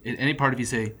 In any part of you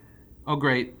say, "Oh,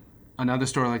 great, another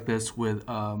story like this with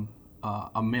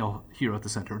a male hero at the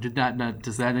center." Or does that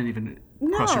not even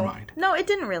cross your mind? No, it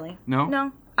didn't really. No?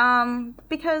 No.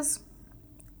 Because,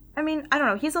 I mean, I don't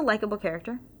know. He's a likable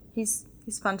character. He's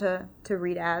fun to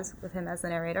read with him as the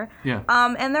narrator. Yeah.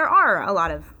 And there are a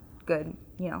lot of good,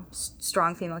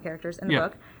 strong female characters in the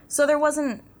book. So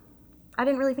I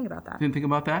didn't really think about that. Didn't think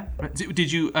about that? Right.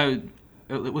 Did you,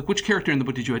 which character in the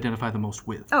book did you identify the most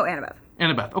with? Oh, Annabeth.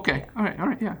 Annabeth. Okay. All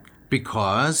right. Yeah.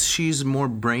 Because she's more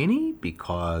brainy?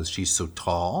 Because she's so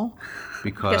tall?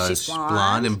 Because she's she's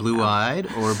blonde and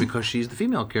blue-eyed? Or because she's the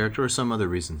female character or some other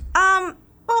reason?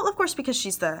 Well, of course, because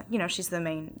she's the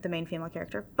main female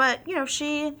character. But,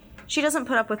 she doesn't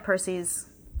put up with Percy's,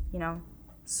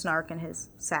 snark and his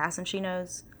sass, and she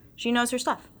knows her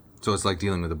stuff. So it's like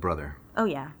dealing with a brother. Oh,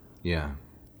 yeah. Yeah.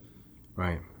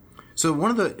 Right. So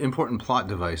one of the important plot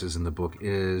devices in the book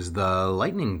is the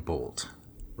lightning bolt,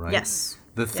 right? Yes.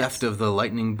 The theft of the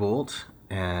lightning bolt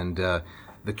and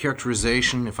the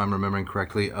characterization, if I'm remembering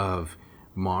correctly, of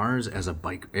Mars as a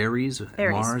bike. Ares.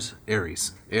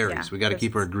 Yeah, we got to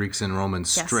keep our Greeks and Romans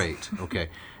straight. Okay.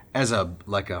 As a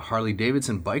Harley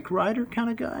Davidson bike rider kind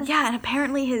of guy? Yeah, and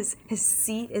apparently his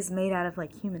seat is made out of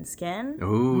human skin.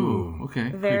 Ooh. Okay.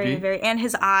 Very, creepy. very, and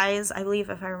his eyes, I believe,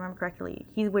 if I remember correctly,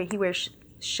 he wears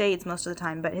shades most of the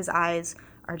time, but his eyes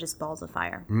are just balls of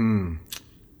fire.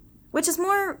 Which is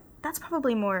that's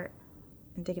probably more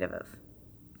indicative of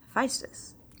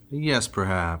Hephaestus. Yes,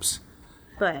 perhaps.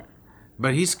 But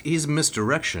he's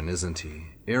misdirection, isn't he?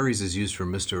 Aries is used for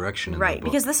misdirection in the right, book.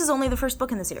 because this is only the first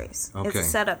book in the series. Okay. It's a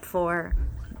setup for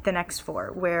the next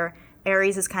 4, where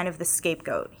Aries is kind of the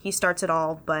scapegoat. He starts it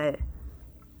all, but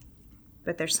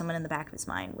there's someone in the back of his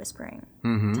mind whispering,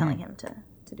 telling him to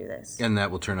do this. And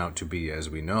that will turn out to be, as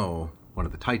we know, one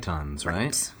of the Titans,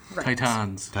 right?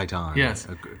 Titans. Titan. Yes.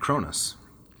 Cronus.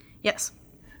 Yes.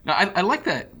 Now, I like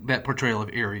that portrayal of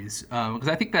Aries because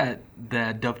I think that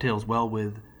dovetails well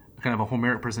with kind of a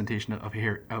Homeric presentation of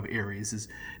Aries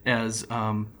as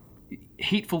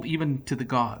hateful even to the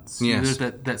gods. Yes.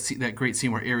 There's that great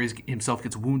scene where Aries himself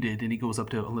gets wounded and he goes up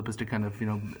to Olympus to kind of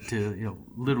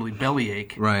literally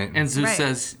bellyache. Right. And Zeus Right.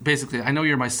 says basically, I know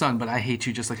you're my son, but I hate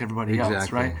you just like everybody else.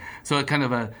 Exactly. Right. So it kind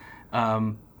of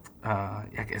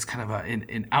it's kind of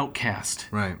an outcast,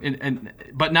 Right?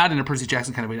 But not in a Percy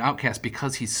Jackson kind of way, an outcast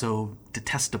because he's so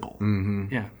detestable. Mm-hmm.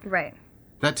 Yeah, Right.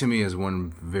 That to me is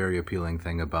one very appealing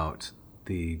thing about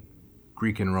the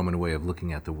Greek and Roman way of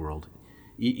looking at the world.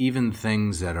 Even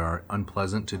things that are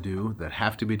unpleasant to do, that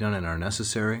have to be done and are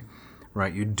necessary,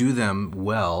 right? You do them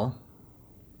well,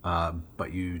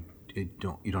 but you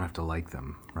don't have to like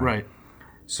them, right.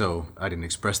 So I didn't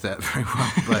express that very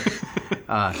well,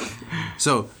 but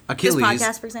so This Achilles.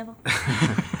 podcast, for example.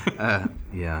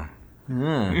 Yeah.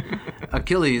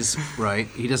 Achilles, right?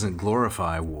 He doesn't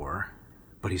glorify war,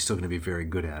 but he's still going to be very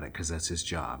good at it because that's his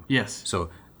job. Yes. So,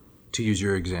 to use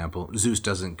your example, Zeus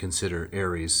doesn't consider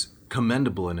Ares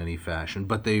commendable in any fashion,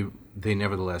 but they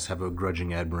nevertheless have a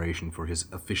grudging admiration for his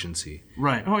efficiency.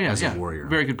 Right. Oh yeah. As a yeah. warrior.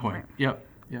 Very good point. Yep.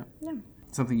 Yeah.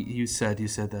 Something you said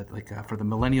that like for the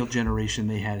millennial generation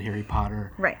they had Harry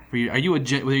Potter. Right. Were you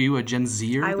a Gen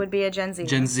Zer? I would be a Gen Z.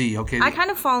 Gen Z. Okay. I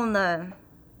kind of fall in the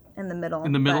middle.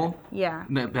 In the middle? but- Yeah.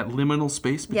 that liminal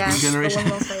space between Yeah. generations. The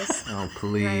liminal space. Oh,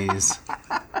 please.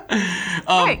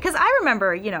 Right, because I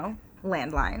remember,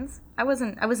 landlines. I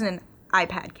wasn't an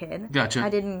iPad kid. Gotcha. I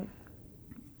didn't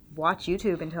watch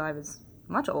YouTube until I was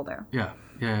much older. Yeah.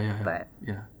 But-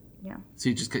 yeah. Yeah. So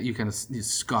you kind of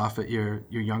scoff at your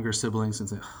younger siblings and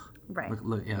say, Right.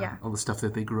 look, Yeah. all the stuff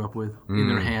that they grew up with in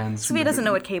their hands. So he doesn't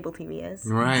know what cable TV is.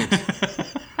 Right.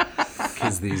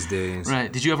 Kids these days.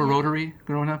 Right. Did you have a rotary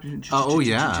growing up? Oh,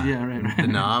 yeah. Yeah, right. The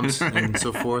knobs and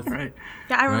so forth. Right.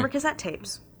 Yeah, I remember Right. cassette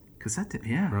tapes.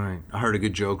 Yeah. Right. I heard a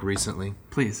good joke recently.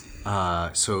 Please.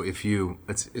 So if you,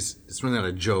 it's really not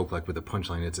a joke like with a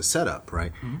punchline. It's a setup,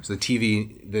 right? Mm-hmm. So the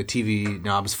TV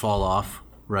knobs fall off,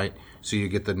 right? So you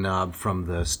get the knob from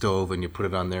the stove and you put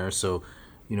it on there. So,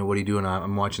 what are you doing?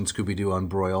 I'm watching Scooby-Doo on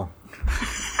broil.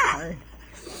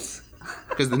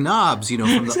 Because the knobs, from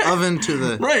the oven to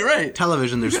the Right.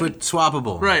 television, they're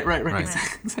swappable. Right.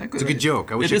 Exactly. It's a good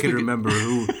joke. I wish It I is could the good- remember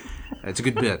who. It's a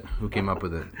good bit. Who came up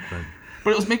with it?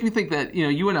 But it was making me think that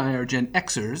you and I are Gen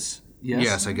Xers. Yes.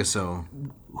 Yes, I guess so.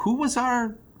 Who was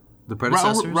our The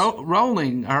predecessors.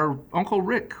 Rowling? Our Uncle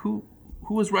Rick. Who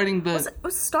was writing the? It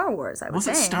was Star Wars, I was Was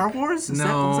it saying. Star Wars? Was that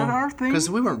our thing? Because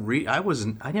we weren't.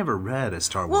 I never read a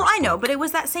Star Wars. Well, I know, book. but it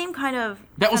was that same kind of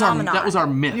That was phenomenon. our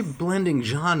myth. You're blending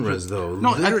genres, though.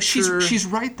 No, Literature. she's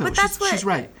right though. But that's she's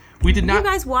what- right. We did You not.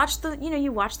 guys watched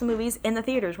you watched the movies in the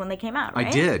theaters when they came out, right? I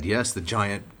did. Yes, the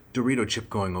giant Dorito chip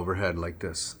going overhead like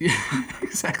this.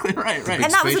 Exactly right. Right.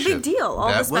 And that was a Spaceship. big deal, all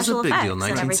the that was special a big deal.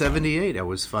 effects and everything. 1978. I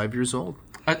was 5 years old.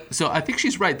 So I think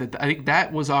she's right I think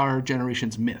that was our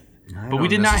generation's myth. But don't we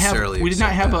did not necessarily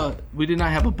accept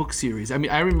have a book series. I mean,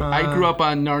 I grew up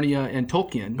on Narnia and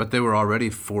Tolkien. But they were already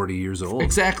 40 years old.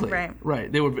 Exactly.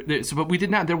 Right. They were. But we did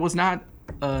not. There was not.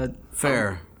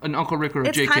 Fair. An Uncle Rick or a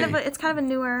It's JK. it's kind of a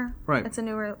newer. Right. It's a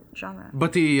newer genre.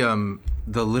 But the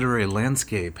literary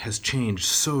landscape has changed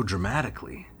so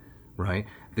dramatically, right?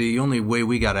 The only way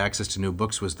we got access to new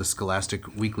books was the Scholastic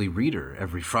Weekly Reader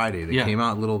every Friday. They came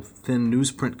out, little thin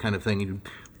newsprint kind of thing. You'd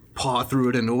paw through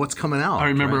it and know what's coming out. I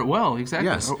remember right? it well. Exactly.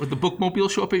 Yes. Or would the bookmobile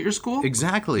show up at your school?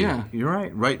 Exactly. Yeah. You're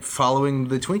right. Right following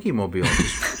the Twinkie Mobile.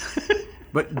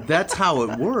 But that's how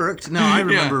it worked. Now, I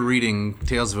remember reading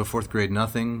Tales of a Fourth Grade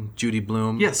Nothing, Judy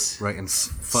Blume. Yes. Right, and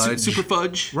Fudge. Super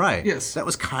Fudge. Right. Yes. That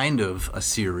was kind of a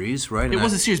series, right? It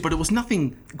was a series, but it was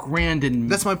nothing grand and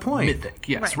That's my point. mythic.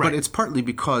 Yes, right. But it's partly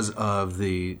because of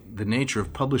the nature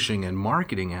of publishing and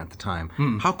marketing at the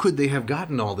time. How could they have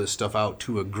gotten all this stuff out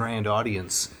to a grand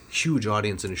audience, huge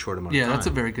audience in a short amount of time? Yeah, that's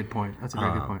a very good point. That's a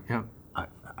very good point. Yeah.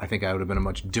 I think I would have been a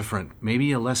much different,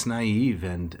 maybe a less naive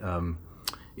and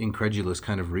incredulous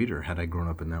kind of reader had I grown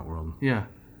up in that world. Yeah.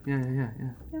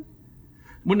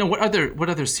 Well, no. What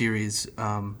other series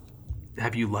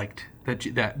have you liked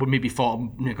that would maybe fall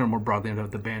more broadly under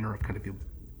the banner of kind of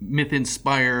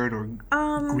myth-inspired or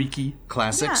Greeky.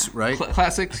 Classics, Yeah. right?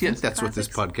 Classics, yes. That's what this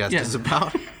podcast Yes. is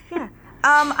about. Yeah.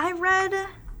 I read.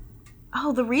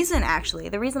 Oh, the reason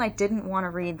I didn't want to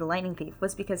read The Lightning Thief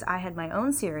was because I had my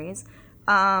own series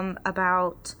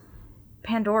about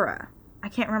Pandora. I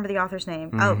can't remember the author's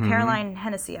name. Oh, Caroline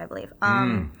Hennessy, I believe.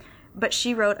 But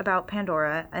she wrote about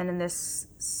Pandora, and in this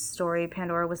story,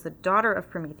 Pandora was the daughter of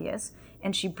Prometheus,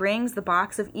 and she brings the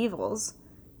box of evils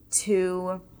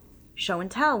to show and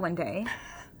tell one day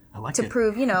I like to it.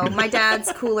 prove, my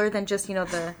dad's cooler than just,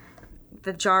 the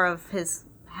jar of his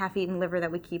half-eaten liver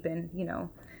that we keep in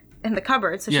the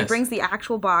cupboard. So she Yes. brings the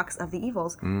actual box of the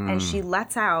evils, and she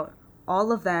lets out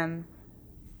all of them,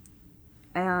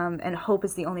 and Hope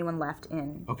is the only one left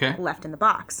in the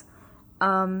box.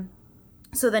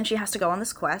 So then she has to go on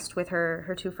this quest with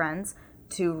her two friends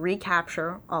to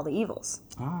recapture all the evils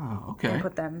Ah, okay. and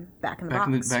put them back in the Back box.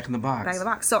 in the box. Back in the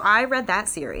box. So I read that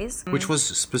series. Which was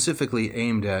specifically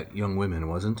aimed at young women,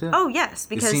 wasn't it? Oh, yes, It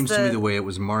because seems to me the way it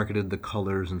was marketed, the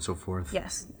colors and so forth.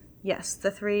 Yes.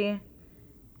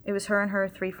 It was her and her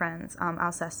three friends,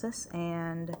 Alcestis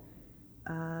and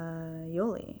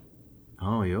Iole.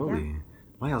 Oh, Iole.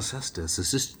 Why Alcestis?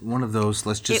 Is this one of those,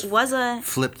 let's just It was a...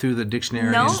 flip through the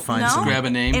dictionary No, and just find no. some... Grab a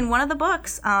name. In one of the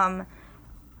books,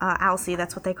 Alcee,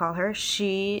 that's what they call her,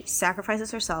 she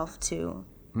sacrifices herself to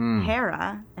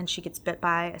Hera, and she gets bit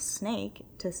by a snake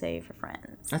to save her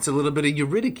friends. That's a little bit of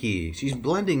Eurydice. She's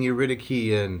blending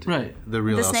Eurydice and Right. the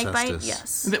real The Alcestis. snake bite?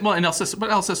 Yes. Well, and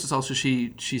Alcestis also,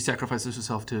 she sacrifices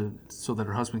herself so that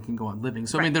her husband can go on living.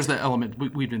 So, I mean, there's that element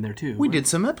we've in there, too. We did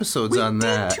some episodes on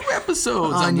that. 2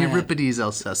 episodes on on that. Euripides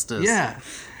Alcestis. Yeah.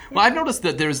 Well, I've noticed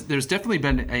that there's definitely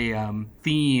been a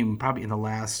theme probably in the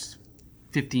last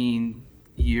 15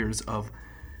 years of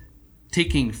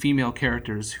taking female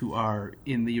characters who are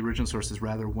in the original sources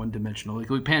rather one-dimensional.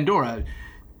 Like Pandora,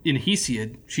 in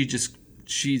Hesiod,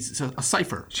 she's a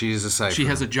cipher. She's a cipher. She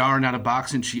has a jar, not a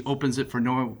box, and she opens it for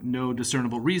no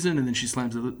discernible reason, and then she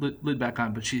slams the lid back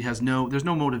on. But there's no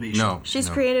motivation. No. She's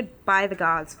created by the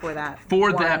gods for that that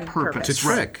one purpose. To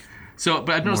trick. So,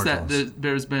 but I've noticed Mortals. that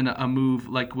there's been a move,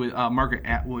 like with Margaret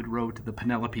Atwood wrote the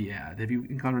Penelope ad. Have you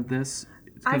encountered this?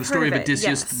 It's kind of I've the story heard of of it,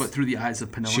 Odysseus, yes. but through the eyes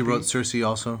of Penelope. She wrote Circe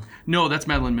also? No, that's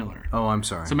Madeline Miller. Oh, I'm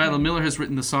sorry. So Madeline Miller has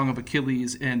written the Song of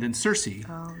Achilles and then Circe,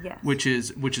 Oh, yes. which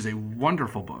is a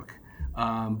wonderful book.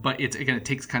 But it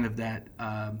takes kind of that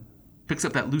picks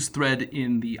up that loose thread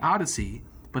in the Odyssey,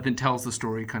 but then tells the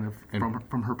story kind of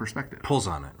from her perspective. Pulls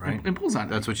on it, right? And pulls on it.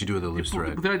 That's what you do with a loose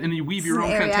thread. And you weave your It's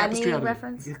own an kind of tapestry Ariadne out of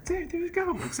reference? it. Yeah, there you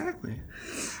go. Exactly.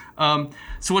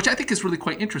 So which I think is really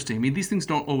quite interesting. I mean, these things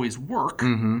don't always work,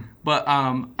 but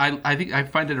I think I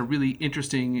find it a really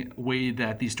interesting way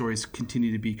that these stories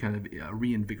continue to be kind of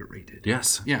reinvigorated.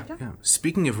 Yes. Yeah.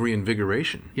 Speaking of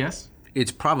reinvigoration, Yes?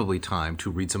 it's probably time to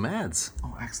read some ads.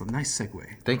 Oh, excellent. Nice segue.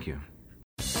 Thank you.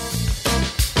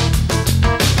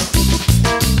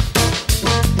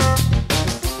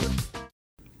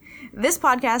 This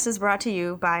podcast is brought to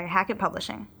you by Hackett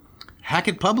Publishing.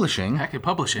 Hackett Publishing? Hackett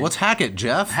Publishing. What's Hackett,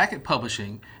 Jeff? Hackett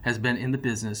Publishing has been in the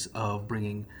business of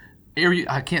bringing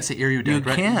I can't say erudite,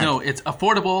 right? can't. No, it's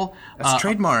affordable, That's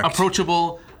trademarked.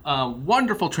 approachable,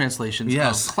 wonderful translations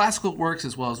Yes. of classical works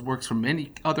as well as works from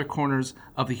many other corners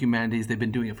of the humanities. They've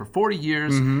been doing it for 40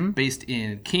 years, based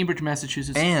in Cambridge,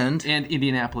 Massachusetts, And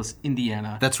Indianapolis,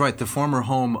 Indiana. That's right, the former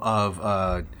home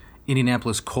of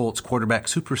Indianapolis Colts quarterback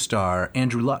superstar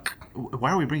Andrew Luck.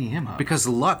 Why are we bringing him up? Because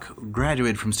Luck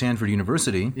graduated from Stanford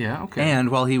University. Yeah, okay. And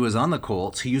while he was on the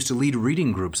Colts, he used to lead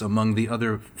reading groups among the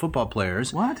other football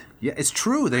players. What? Yeah, it's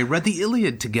true. They read the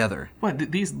Iliad together.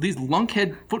 What, these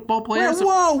lunkhead football players?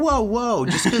 Whoa.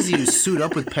 Just because you suit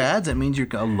up with pads, that means you're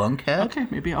a lunkhead? Okay,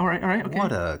 maybe. All right. Okay.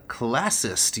 What a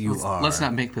classist you are. Let's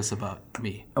not make this about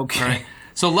me. Okay. All right.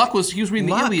 So Luck was reading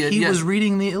Luck, the Iliad. he yes. was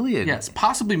reading the Iliad. Yes,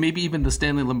 possibly maybe even the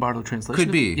Stanley Lombardo translation. Could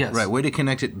be. Yes. Right, way to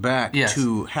connect it back Yes.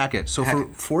 to Hackett. So Hackett.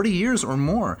 for 40 years or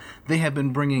more, they have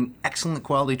been bringing excellent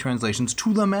quality translations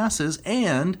to the masses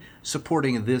and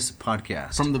supporting this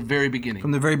podcast. From the very beginning.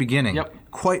 From the very beginning. Yep.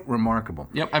 Quite remarkable.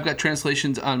 Yep, I've got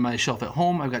translations on my shelf at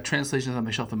home. I've got translations on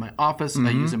my shelf in my office. I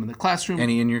use them in the classroom.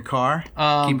 Any in your car?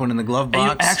 Keep one in the glove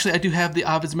box. Actually, I do have the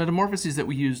Ovid's Metamorphoses that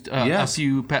we used Yes. a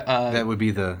few. That would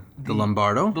be the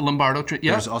Lombardo. The Lombardo.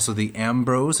 Yeah. There's also the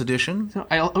Ambrose edition. So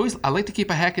I like to keep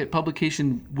a Hackett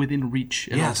publication within reach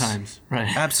at all times.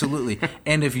 Right. Absolutely.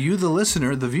 And if you, the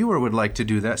listener, the viewer, would like to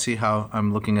do that, see how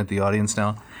I'm looking at the audience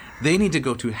now? They need to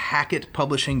go to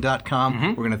hackettpublishing.com.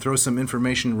 We're going to throw some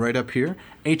information right up here.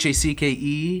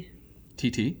 HACKETT.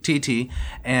 TT.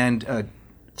 And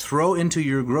throw into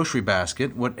your grocery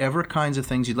basket whatever kinds of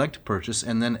things you'd like to purchase,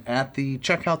 and then at the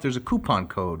checkout there's a coupon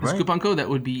code, right? Coupon code, that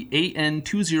would be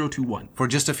AN2021. For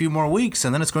just a few more weeks,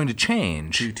 and then it's going to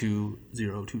change.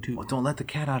 22022. Well, don't let the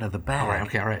cat out of the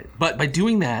bag. All right. But by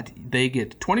doing that, they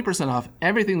get 20% off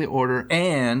everything they order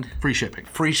And free shipping.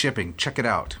 Free shipping. Check it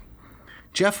out.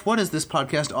 Jeff, what is this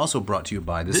podcast also brought to you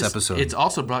by, this episode? It's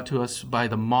also brought to us by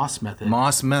the Moss Method.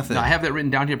 Moss Method. Now, I have that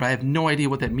written down here, but I have no idea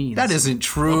what that means. That isn't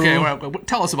true. Okay, well,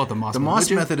 tell us about the Moss Method. The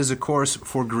Moss Method is a course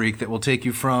for Greek that will take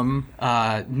you from...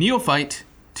 neophyte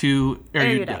to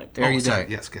erudite. Erudite.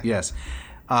 Yes, good. Yes.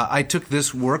 I took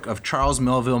this work of Charles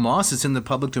Melville Moss, it's in the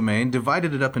public domain,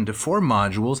 divided it up into 4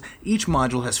 modules. Each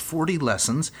module has 40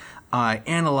 lessons. I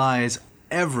analyze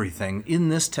everything in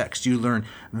this text. You learn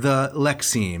the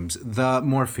lexemes, the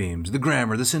morphemes, the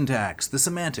grammar, the syntax, the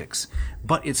semantics.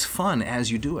 But it's fun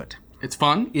as you do it. It's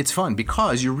fun? It's fun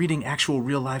because you're reading actual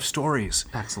real-life stories.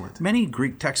 Excellent. Many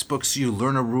Greek textbooks, you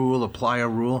learn a rule, apply a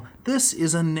rule. This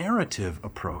is a narrative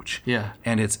approach. Yeah.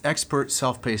 And it's expert,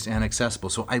 self-paced, and accessible.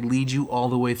 So I lead you all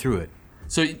the way through it.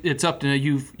 So it's up to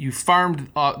you've farmed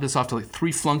this off to like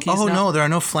 3 flunkies Oh, now? no, there are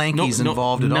no flankies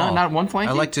involved at all. Not one flanky?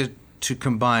 I like to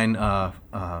combine,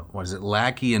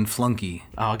 lackey and flunky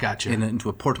Oh, gotcha. into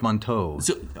a portmanteau.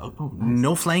 So,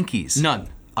 No flankies. None.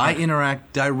 I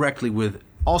interact directly with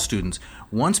all students.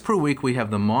 Once per week, we have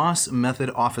the Moss Method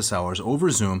office hours over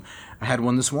Zoom. I had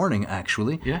one this morning,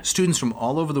 actually. Yeah. Students from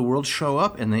all over the world show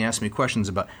up, and they ask me questions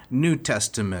about New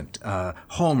Testament,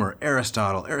 Homer,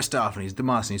 Aristotle, Aristophanes,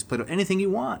 Demosthenes, Plato, anything you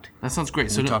want. That sounds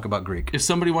great. So We talk about Greek. if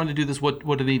somebody wanted to do this, what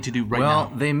do they need to do now? Well,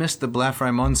 they missed the Black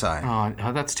Friday Monday. Oh,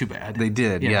 that's too bad. They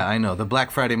did, yeah, I know. The Black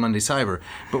Friday, Monday Cyber.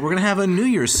 But we're going to have a New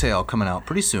Year's sale coming out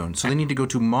pretty soon. So they need to go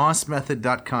to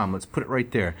mossmethod.com. Let's put it right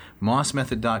there.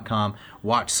 mossmethod.com.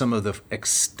 Watch some of the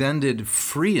extended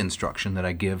free instruction that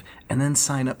I give, and then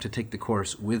sign up to take the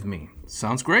course with me.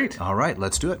 Sounds great. All right,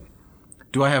 let's do it.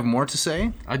 Do I have more to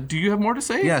say? Do you have more to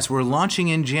say? Yes, we're launching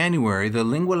in January the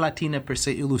Lingua Latina per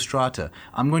se illustrata.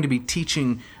 I'm going to be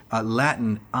teaching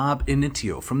Latin ab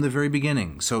initio from the very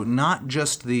beginning. So not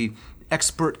just the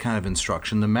expert kind of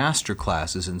instruction, the master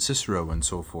classes in Cicero and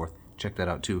so forth. Check that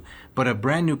out too. But a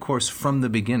brand new course from the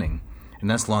beginning. And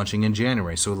that's launching in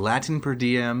January. So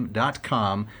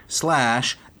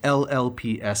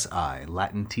latinperdiem.com/LLPSI.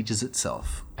 Latin teaches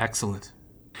itself. Excellent.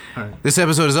 All right. This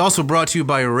episode is also brought to you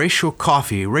by Ratio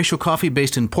Coffee. Ratio Coffee,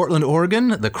 based in Portland,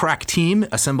 Oregon. The crack team,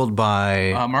 assembled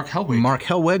by Mark Helwig. Mark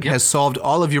Helwig, has solved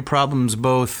all of your problems,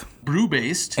 both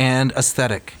brew-based and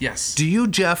aesthetic. Yes. Do you,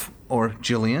 Jeff or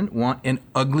Jillian, want an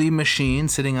ugly machine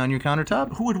sitting on your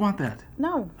countertop? Who would want that?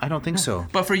 No. I don't think so.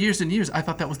 But for years and years, I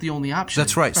thought that was the only option.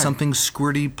 That's right. Something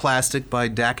squirty plastic by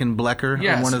Dack and Blecker.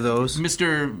 Yes. Or one of those.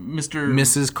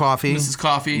 Mrs. Coffee.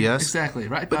 Yes. Exactly.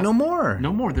 Right. But no more.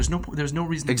 No more. There's no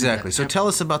reason. To Exactly. Do that. So tell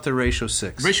us about the Ratio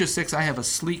 6. Ratio 6. I have a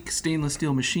sleek stainless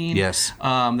steel machine. Yes.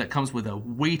 That comes with a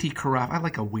weighty carafe. I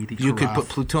like a weighty carafe. You could put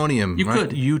plutonium. You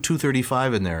could.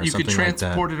 U-235 in there. Or you something could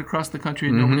transport like that. it across the country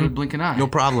and nobody would blink an eye. No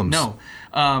problems. No.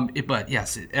 But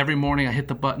yes, every morning I hit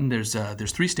the button. There's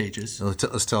 3 stages.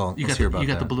 Let's hear about You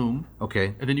got that. the bloom.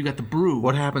 Okay. And then you got the brew.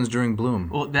 What happens during bloom?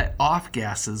 Well, that off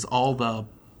gases all the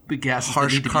gases. that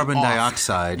Harsh need to be carbon off.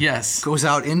 dioxide. Yes. Goes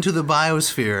out into the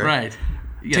biosphere. Right.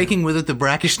 Yeah. Taking with it the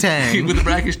brackish tang. with the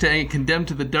brackish tang, condemned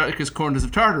to the darkest corners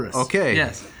of Tartarus. Okay.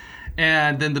 Yes.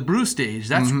 And then the brew stage.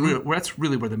 That's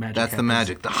really where the magic. That's the happens.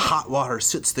 magic. The hot water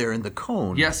sits there in the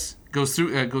cone. Yes. Goes through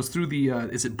the.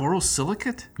 Is it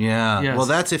borosilicate? Yeah. Yes. Well,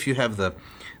 that's if you have the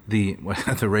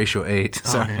Ratio 8.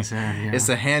 Sorry. Okay, yeah. It's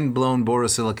a hand-blown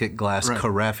borosilicate glass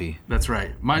carafe. That's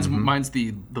right. Mine's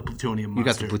the plutonium monster. You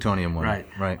got the plutonium one.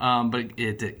 Right. But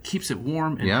it keeps it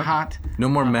warm and hot. No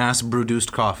more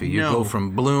mass-produced coffee. You go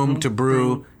from bloom to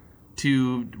brew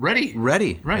to ready.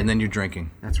 Right. And then you're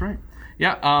drinking. That's right.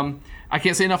 Yeah. I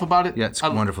can't say enough about it. Yeah, it's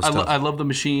wonderful stuff. I love the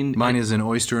machine. Mine is in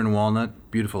oyster and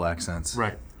walnut. Beautiful accents.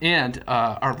 Right. And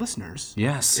our listeners,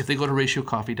 yes, if they go to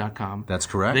ratiocoffee.com, that's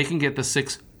correct. They can get the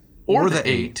 6 or the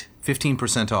 8.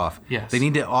 15% off. Yes. They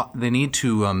need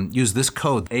to use this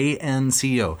code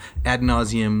ANCO, ad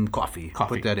nauseum coffee.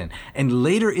 Put that in. And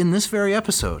later in this very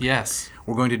episode, yes,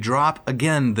 we're going to drop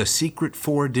again the secret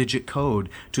 4-digit code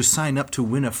to sign up to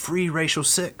win a free Ratio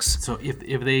 6. So if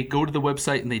they go to the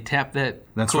website and they tap that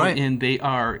code in, they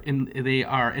are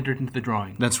entered into the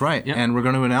drawing. That's right. Yep. And we're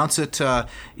going to announce it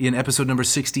in episode number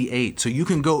 68. So you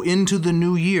can go into the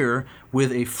new year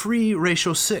with a free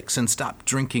Ratio 6 and stop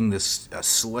drinking this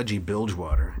sludgy bilge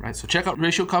water. Right. So check out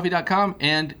ratiocoffee.com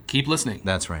and keep listening.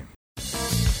 That's right.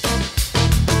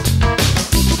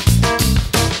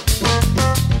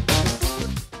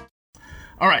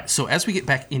 All right, so as we get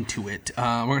back into it, we're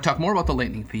going to talk more about the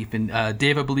Lightning Thief. And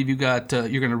Dave, I believe you're going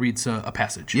to read a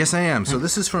passage. Yes, I am. So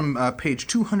this is from page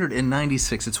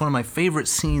 296. It's one of my favorite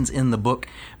scenes in the book.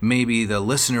 Maybe the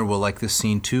listener will like this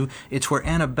scene too. It's where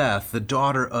Annabeth, the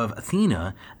daughter of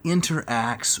Athena,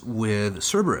 interacts with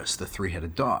Cerberus, the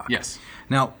three-headed dog. Yes.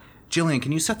 Now, Jillian,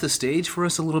 can you set the stage for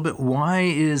us a little bit? Why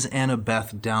is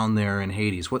Annabeth down there in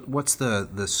Hades? What's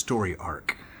the story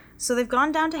arc? So they've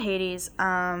gone down to Hades,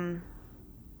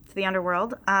 to the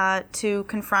underworld, to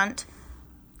confront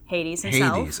Hades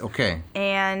himself. Hades, okay.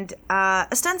 And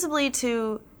ostensibly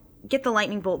to get the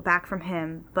lightning bolt back from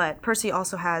him, but Percy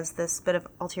also has this bit of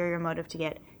ulterior motive to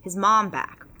get his mom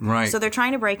back. Right. So they're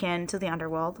trying to break into the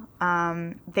underworld.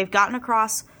 They've gotten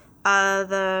across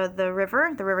the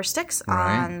river Styx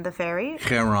on the ferry.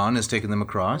 Charon has taken them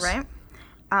across. Right.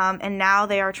 And now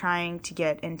they are trying to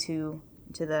get into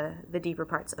the deeper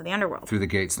parts of the underworld. Through the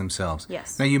gates themselves.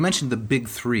 Yes. Now, you mentioned the big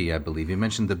three, I believe. You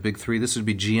mentioned the big three. This would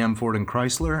be GM, Ford, and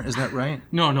Chrysler. Is that right?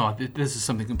 No, this is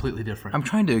something completely different. I'm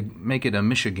trying to make it a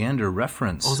Michigander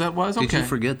reference. Oh, that was? Okay. Did you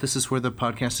forget this is where the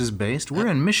podcast is based? We're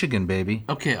in Michigan, baby.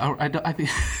 Okay, I think...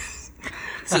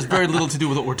 This has very little to do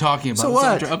with what we're talking about. So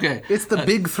what? Okay. It's the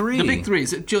big three. The big three.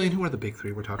 So, Jillian, who are the big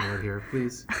three we're talking about here,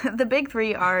 please? The big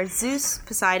three are Zeus,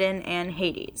 Poseidon, and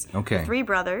Hades. Okay. The three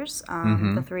brothers,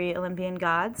 the three Olympian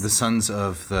gods. The sons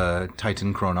of the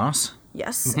Titan Kronos.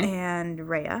 Yes, and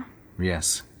Rhea.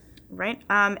 Yes. Right?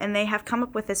 And they have come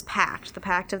up with this pact, the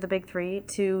pact of the big three,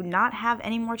 to not have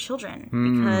any more children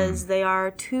because they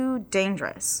are too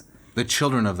dangerous. The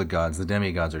children of the gods, the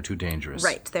demigods, are too dangerous.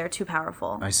 Right, they're too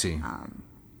powerful. I see.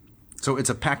 So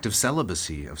it's a pact of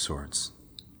celibacy of sorts.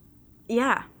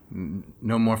 Yeah.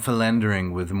 No more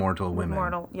philandering with mortal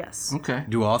women. Yes. Okay.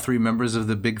 Do all three members of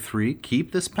the big three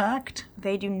keep this pact?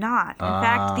 They do not. In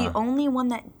fact, the only one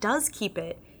that does keep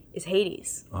it is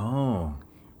Hades. Oh,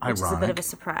 which ironic. is a bit of a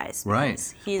surprise.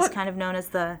 Right. He's kind of known as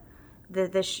the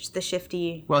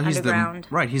shifty he's underground.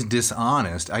 He's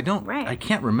dishonest. I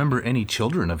can't remember any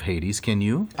children of Hades. Can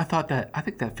you? I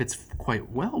think that fits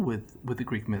quite well with the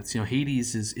Greek myths. You know,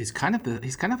 Hades is kind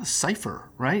of a cipher,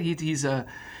 right? He's a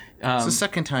it's the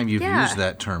second time you've used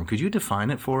that term. Could you define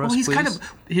it for us, he's please?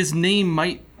 His name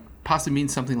might possibly mean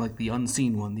something like the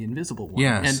unseen one, the invisible one.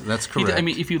 Yes, that's correct.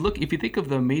 If you think of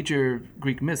the major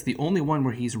Greek myths, the only one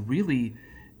where he's really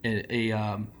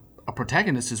a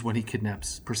protagonist is when he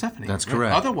kidnaps Persephone. That's right?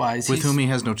 correct. Otherwise, with whom he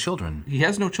has no children. He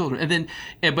has no children, and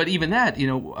then, but even that,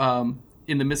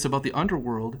 in the myths about the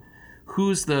underworld,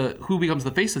 who becomes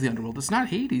the face of the underworld? It's not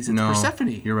Hades. It's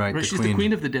Persephone. You're right. She's the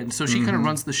queen of the dead, and so she kind of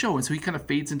runs the show, and so he kind of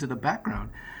fades into the background.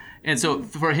 And so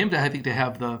for him to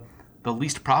have the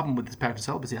least problem with this pact of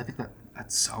celibacy, I think that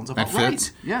sounds about that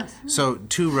fits? Right. Yes. So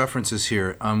 2 references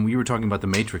here. We were talking about the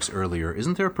Matrix earlier.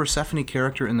 Isn't there a Persephone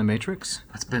character in the Matrix?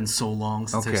 It's been so long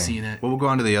since I've seen it. Well, we'll go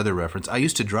on to the other reference. I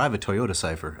used to drive a Toyota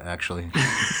Cypher, actually.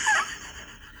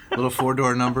 Little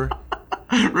 4-door number.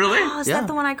 Really? Oh, is that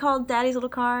the one I called Daddy's little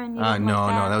car? And you didn't no,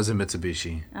 like that? no, that was a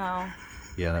Mitsubishi. Oh.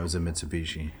 Yeah, that was a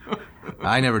Mitsubishi.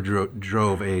 I never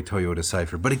drove a Toyota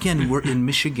Cypher. But again, we're in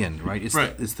Michigan, right?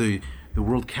 It's the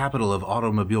world capital of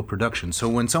automobile production. So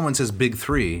when someone says big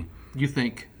three, you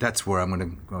think that's where I'm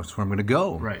going to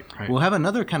go. Right. We'll have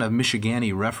another kind of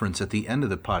Michigani reference at the end of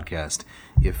the podcast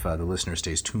if the listener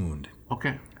stays tuned.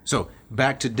 Okay. So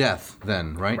back to death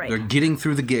then, right? Right. They're getting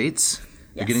through the gates. Yes.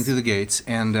 They're getting through the gates,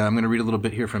 and I'm going to read a little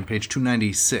bit here from page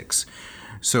 296.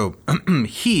 So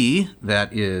he,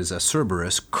 that is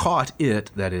Cerberus, caught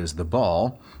it, that is the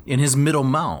ball, in his middle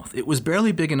mouth. It was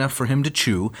barely big enough for him to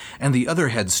chew, and the other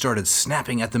head started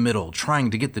snapping at the middle,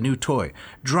 trying to get the new toy.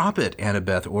 "Drop it,"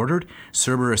 Annabeth ordered.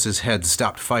 Cerberus's head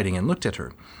stopped fighting and looked at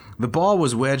her. The ball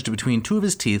was wedged between 2 of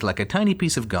his teeth like a tiny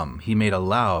piece of gum. He made a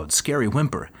loud, scary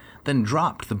whimper, then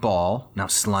dropped the ball, now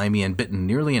slimy and bitten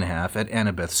nearly in half, at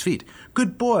Annabeth's feet.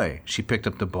 "Good boy!" She picked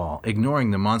up the ball,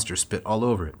 ignoring the monster spit all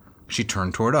over it. She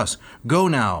turned toward us. "Go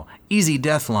now. Easy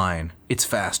death line. It's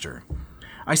faster."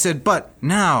 I said, "But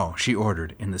now," she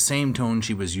ordered, in the same tone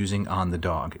she was using on the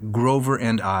dog. Grover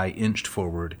and I inched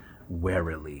forward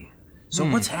warily. So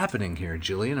what's happening here,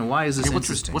 Jillian, and why is this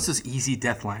interesting? What's this easy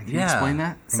death line? Can you explain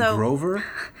that? And Grover?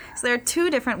 So there are 2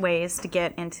 different ways to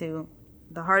get into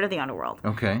the heart of the underworld.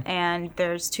 Okay. And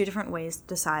there's 2 different ways to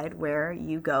decide where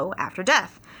you go after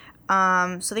death.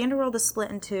 So the underworld is split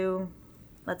into,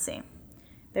 let's see.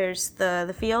 There's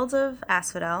the fields of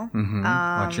Asphodel.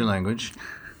 Watch your language.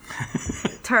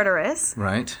 Tartarus.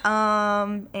 Right.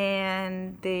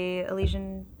 And the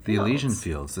Elysian Fields. The Elysian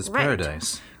Fields. That's Right.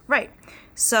 paradise. Right.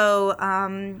 So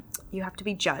you have to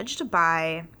be judged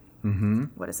by,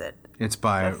 what is it? It's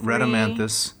by The 3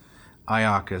 Rhadamanthus,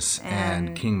 Iacchus,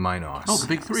 and King Minos. Oh, the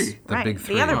big three. The big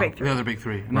three. The other big three. The other big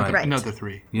three. Right. Another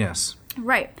three. Yes.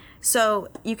 Right. So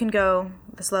you can go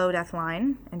the slow death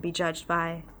line and be judged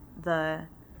by the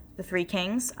three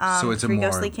kings. So it's three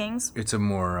ghostly kings. It's a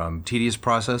more tedious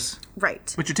process.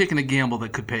 Right. But you're taking a gamble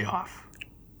that could pay off.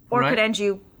 Or right? could end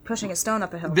you pushing a stone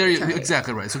up a hill. There, for you eternity.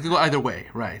 exactly right. So it could go either way.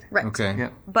 Right. Right. Okay. Yeah.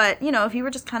 But if you were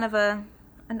just kind of a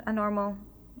normal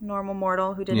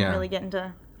mortal who didn't really get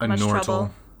into much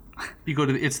trouble. You go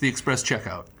to it's the express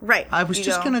checkout. Right. I was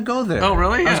just going to go there. Oh,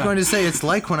 really? I was Yeah. going to say it's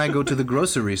like when I go to the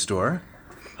grocery store,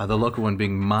 the local one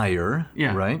being Meijer,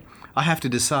 Yeah. right? I have to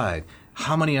decide,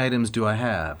 how many items do I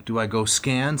have? Do I go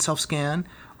self-scan,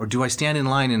 or do I stand in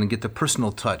line and get the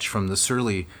personal touch from the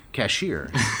surly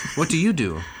cashier? What do you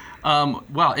do? Well,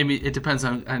 I mean, it depends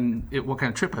on what kind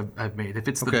of trip I've made. If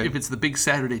it's the big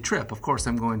Saturday trip, of course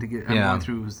I'm going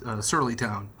through Surly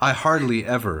Town. I hardly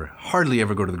ever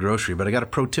go to the grocery, but I got a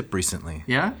pro tip recently.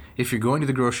 Yeah? If you're going to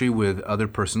the grocery with other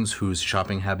persons whose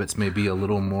shopping habits may be a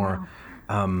little more,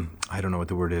 I don't know what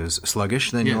the word is,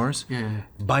 sluggish than yours,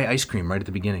 buy ice cream right at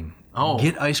the beginning. Oh.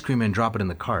 Get ice cream and drop it in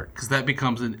the cart. Because that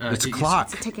becomes It's a clock.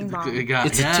 It's a ticking bomb.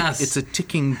 It's a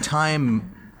ticking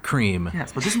time cream.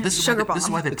 Yes, but this is Sugar why, this is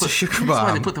why they It's a put sugar This is why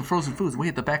they bomb. put the frozen foods way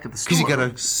at the back of the store. Because you got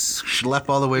to schlep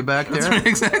all the way back there. That's right,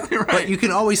 exactly right. But you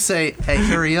can always say, hey,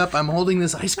 hurry up, I'm holding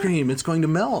this ice cream. It's going to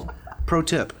melt. Pro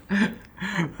tip.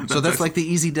 So that's like the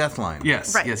easy death line.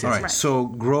 Yes, Right. yes, yes. All right, Right. so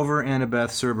Grover,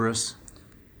 Annabeth, Cerberus.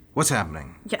 What's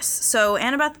happening? Yes. So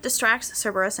Annabeth distracts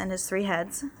Cerberus and his three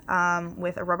heads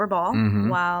with a rubber ball,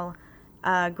 while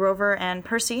Grover and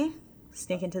Percy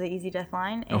sneak into the easy death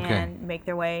line and make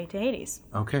their way to Hades.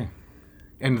 Okay.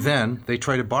 And then they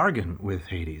try to bargain with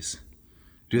Hades.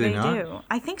 Do they not? do.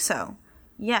 I think so.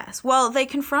 Yes. Well, they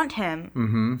confront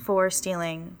him for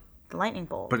stealing the lightning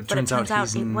bolt. But it turns out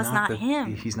he's it was not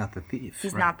him. He's not the thief.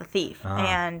 He's not the thief.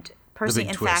 And Percy, big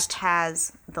in twist. fact,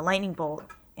 has the lightning bolt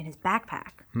in his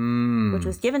backpack, which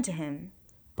was given to him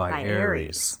by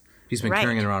Ares. He's been Right.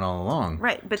 carrying it around all along.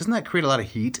 Right, but- doesn't that create a lot of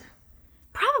heat?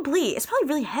 Probably. It's probably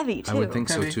really heavy, too. I would think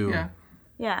so Heavy, too. Yeah.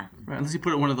 Yeah. Right. Unless you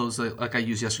put it in one of those like I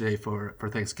used yesterday for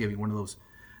Thanksgiving, one of those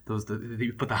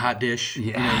you put the hot dish,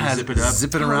 Yeah, you zip it up,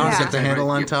 zip it around, yeah. got the handle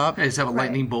on Yeah. top. I just have a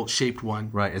lightning bolt shaped one.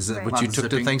 Right, is that Right. what Lots you of took to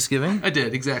zipping. Thanksgiving? I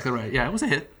did, exactly right. Yeah, it was a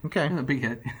hit. Okay. Yeah, a big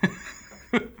hit.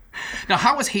 Now,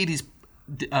 how is Hades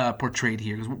portrayed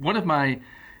here? Because one of my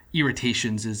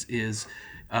irritations is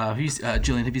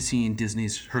Jillian, have you seen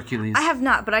Disney's Hercules? I have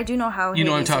not, but I do know how You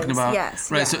know what I'm Hades talking is. about?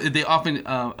 Yes. Right. yeah. So they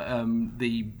often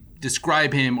they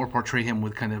describe him or portray him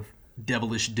with kind of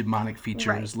devilish, demonic features,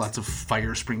 Right. lots of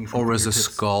fire springing from Or as a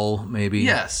fingertips. skull, maybe?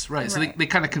 Yes, right. So Right. they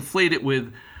kind of conflate it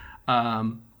with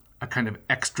a kind of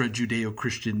extra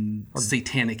Judeo-Christian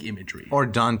satanic imagery. Or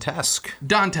Dantesque.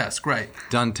 Dantesque, right.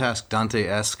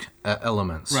 Dante-esque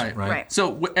elements. Right. Right.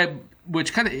 So,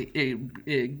 which kind of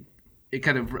it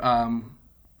kind of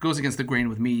goes against the grain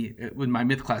with me. With my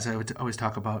myth class, I would always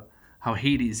talk about how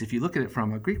Hades, if you look at it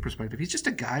from a Greek perspective, he's just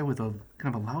a guy with a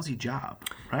kind of a lousy job,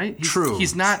 right? True.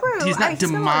 He's not. True. He's not He's got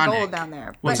a lot demonic. of gold down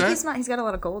there. What's but that? he's not. He's got a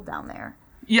lot of gold down there.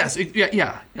 Yes.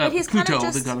 Yeah. But he's kind Pluto,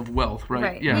 of just, the god of wealth, right?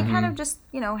 Right. Yeah. He kind of just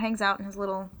hangs out in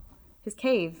his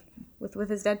cave with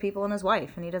his dead people and his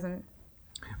wife, and he doesn't.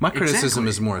 My criticism Exactly.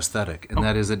 is more aesthetic, and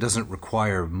that is it doesn't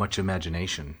require much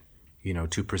imagination,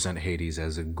 to present Hades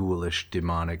as a ghoulish,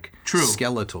 demonic, True.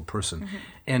 skeletal person.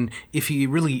 And if he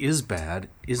really is bad,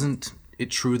 isn't it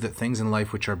true that things in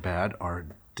life which are bad are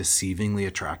deceivingly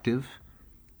attractive?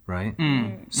 Right?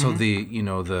 So the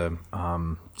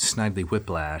Snidely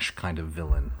Whiplash kind of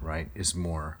villain, right, is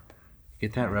more...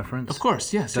 Get that reference? Of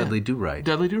course, yes. Dudley yeah. Do-Right.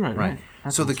 Dudley Do-Right, right.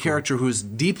 So the character who is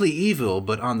deeply evil,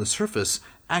 but on the surface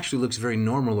actually looks very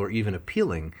normal or even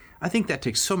appealing, I think that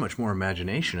takes so much more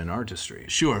imagination and artistry.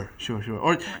 Sure.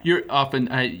 Or you're often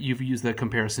you've used that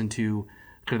comparison to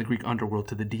kind of the Greek underworld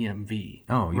to the DMV.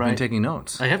 Oh, you've been taking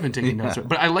notes. I have been taking notes,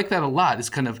 but I like that a lot. It's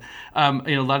kind of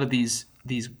a lot of these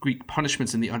Greek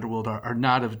punishments in the underworld are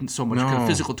not of so much kind of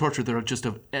physical torture; they're just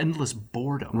of endless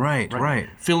boredom. Right.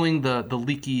 Filling the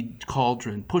leaky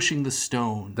cauldron, pushing the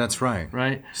stone. That's right.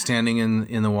 Right. Standing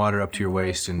in the water up to your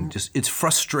waist and just it's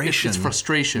frustration. It's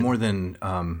frustration. more than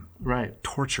Right.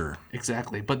 torture.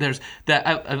 Exactly. But there's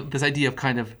that this idea of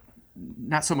kind of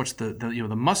not so much the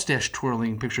mustache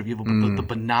twirling picture of evil, but the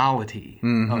banality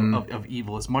of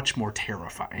evil is much more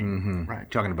terrifying. Right.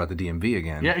 Talking about the DMV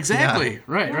again. Yeah. Exactly.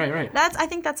 Right. I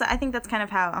think that's kind of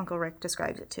how Uncle Rick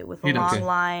describes it too, with the He does. long Okay.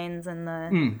 lines and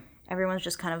the everyone's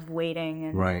just kind of waiting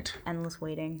and Right. endless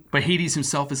waiting. But Hades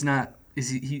himself is not. Is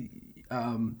he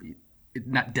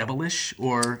not devilish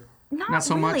or not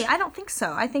so really. much? I don't think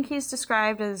so. I think he's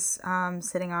described as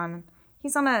sitting on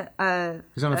He's on a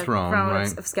throne,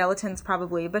 right? of skeletons,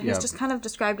 probably, but he's Yeah. just kind of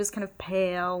described as kind of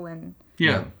pale and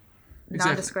Yeah. Exactly.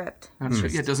 nondescript. That's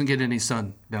right. Yeah, it doesn't get any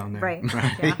sun down there. Right.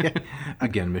 Yeah.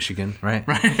 Again, Michigan, right?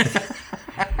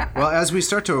 Well, as we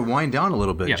start to wind down a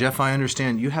little bit, Yeah. Jeff, I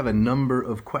understand you have a number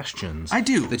of questions. I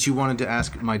do. That you wanted to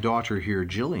ask my daughter here,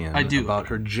 Jillian, I do. about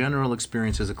her general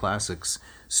experience as a classics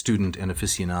student and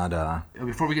aficionada.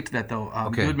 Before we get to that, though,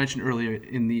 Okay. you had mentioned earlier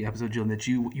in the episode, Jill, that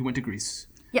you went to Greece.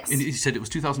 Yes. And you said it was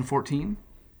 2014?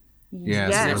 Yes,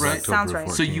 Yes, it was right? October Sounds right.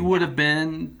 14. So you would have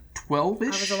been 12-ish?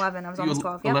 I was 11. I was almost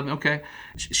 12, yep. 11, okay.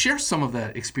 Share some of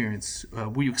that experience.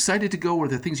 Were you excited to go? Were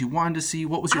there things you wanted to see?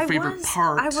 What was your favorite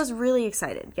part? I was really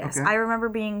excited. Yes, Okay. I remember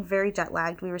being very jet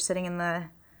lagged. We were sitting in the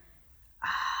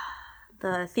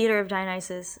Theater of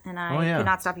Dionysus, and I yeah. could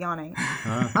not stop yawning.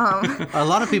 A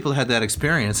lot of people had that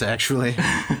experience, actually,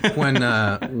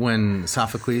 when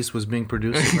Sophocles was being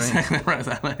produced. Right?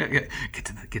 Right.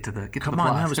 Get to the Come plot.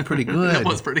 on, that was pretty good. That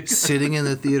was pretty good. Sitting in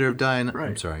the Theater of Dionysus. I'm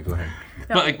Right. sorry, go ahead.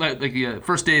 But like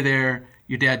first day there,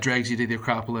 your dad drags you to the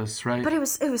Acropolis, right? But it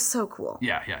was so cool.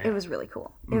 Yeah. It was really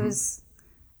cool. It was,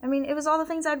 I mean, it was all the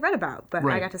things I'd read about, but I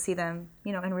Right. got to see them,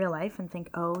 in real life and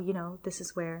think, oh, this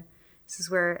is where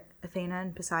Athena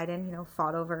and Poseidon,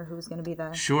 fought over who was going to be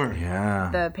the Sure. Yeah,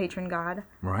 the patron god.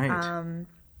 right.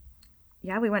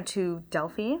 Yeah, we went to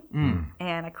Delphi,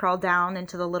 and I crawled down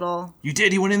into the little. You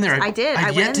did. You went in there. I did. I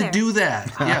I've went yet in to there. do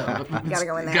that. Yeah. Gotta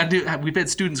go in there. We've had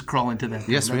students crawl into that.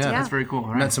 Yes, we That's- have. That's very cool. All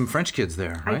right. Met some French kids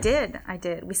there, right? I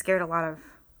did. We scared a lot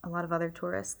of other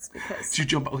tourists because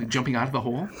Did you jumping out of the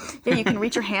hole? yeah, you can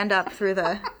reach your hand up through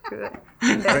it.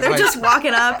 And they're just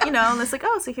walking up, and it's like,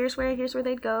 oh, so here's where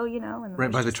they'd go, and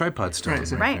Right by the tripod stone. Right,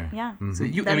 so- right, there. yeah. So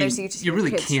you, Then I mean, there's just you your really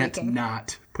kids can't shrieking.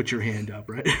 not put your hand up,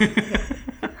 right?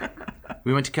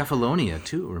 We went to Kefalonia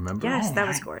too. Remember? Yes, that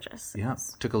was right. gorgeous. Yeah.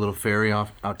 Took a little ferry out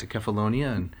to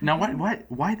Kefalonia, and Now,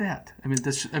 why that? I mean,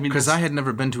 because I had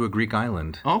never been to a Greek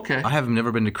island. Okay. I have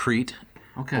never been to Crete.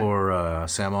 Okay. Or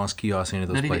Samos, Chios, any of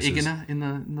those Not even places. Aegina in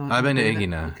the I've been to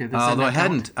Aegina, Okay, does that although not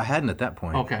count? I hadn't at that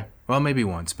point. Okay. Well, maybe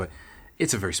once, but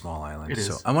it's a very small island. It is.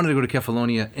 So I wanted to go to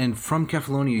Kefalonia, and from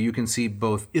Kefalonia you can see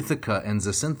both Ithaca and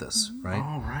Zacynthus, right?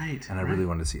 All right. And I really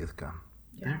wanted to see Ithaca.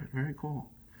 Very, very cool.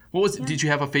 What was? Did you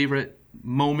have a favorite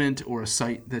moment or a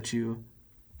site that you?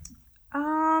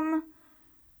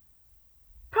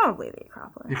 Probably the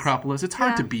Acropolis. The Acropolis. It's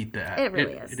hard Yeah. to beat that. It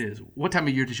really is. It is. What time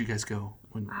of year did you guys go?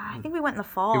 When, I think we went in the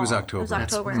fall. It was October. It was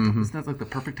October. Isn't that like the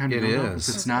perfect time to It go? though? is.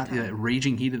 'Cause it's not the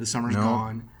raging heat of the summer's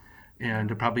gone,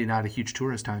 and probably not a huge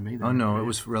tourist time either. Oh no, it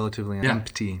was relatively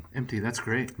empty. Empty. That's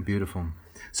great. Beautiful.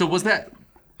 So was that?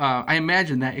 I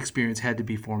imagine that experience had to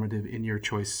be formative in your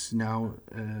choice now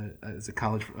as a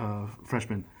college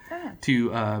freshman to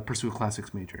pursue a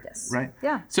classics major. Yes. Right.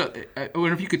 Yeah. So I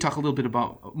wonder if you could talk a little bit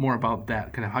more about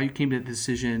that, kind of how you came to the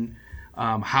decision,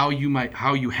 how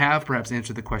you have perhaps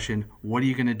answered the question, what are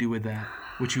you going to do with that,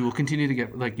 which you will continue to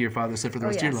get, like your father said, for the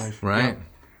rest of your yes. life. Right.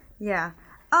 Yeah.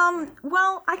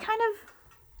 Well,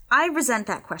 I resent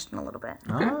that question a little bit.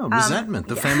 Oh, resentment,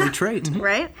 the family trait.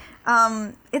 Right?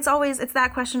 It's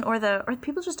that question or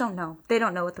people just don't know. They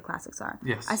don't know what the classics are.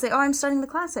 Yes. I say, oh, I'm studying the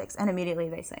classics. And immediately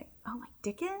they say, oh, like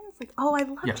Dickens? Like, oh, I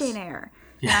love Yes. Jane Eyre.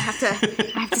 Yeah. And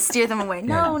I have to steer them away.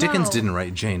 No, Dickens no. didn't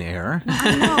write Jane Eyre.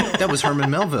 No. That was Herman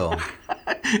Melville.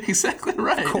 Exactly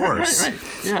right. Of course. Right.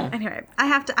 Yeah. Anyway, I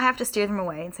have to steer them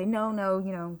away and say,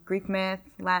 no, Greek myth,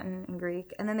 Latin, and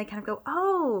Greek. And then they kind of go,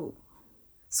 oh,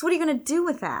 so what are you going to do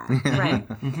with that? Right?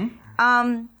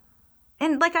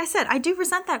 And like I said, I do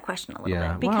resent that question a little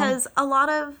Yeah, bit because a lot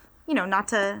of, not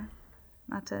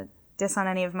to diss on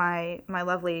any of my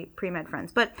lovely pre-med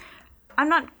friends, but I'm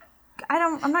not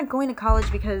going to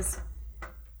college because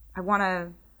I want to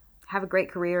have a great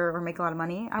career or make a lot of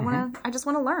money. I just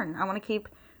want to learn. I want to keep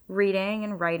reading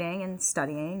and writing and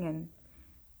studying, and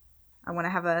I want to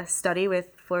have a study with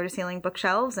floor-to-ceiling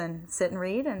bookshelves and sit and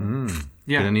read. And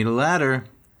Yeah. Gonna need a ladder.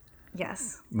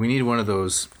 yes, We need one of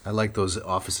those. I like those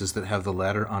offices that have the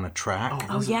ladder on a track.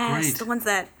 oh Those are yes, great. the ones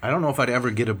that I don't know if I'd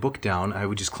ever get a book down. I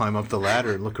would just climb up the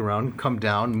ladder, look around, come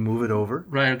down, move it over.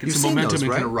 Right, get You've some seen momentum those,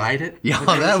 and kind of right? ride it. Yeah,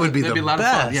 that would be that'd the be a lot of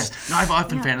fun. best. Yeah. No, I've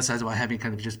often fantasized about having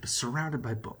kind of just surrounded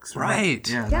by books. Right.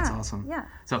 Yeah, that's Yeah, awesome. yeah.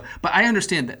 So, but I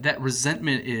understand that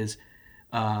resentment is.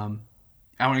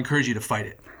 I want to encourage you to fight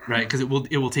it, right? Because it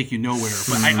will take you nowhere.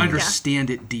 But I understand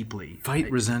it deeply. Fight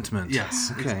resentment.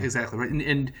 Yes, Okay. exactly right.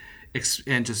 And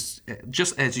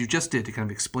just as you just did, to kind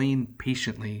of explain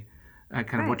patiently,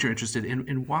 kind of what you're interested in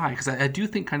and why. Because I do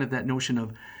think kind of that notion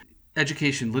of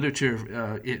education, literature,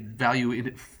 value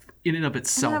in and of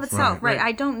itself. in and of itself, right?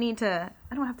 I don't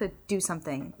have to do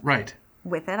something Right.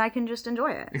 with it. I can just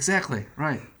enjoy it. Exactly.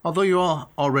 Right. Although you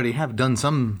all already have done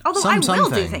some Although some I will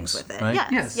do things, things with it. right?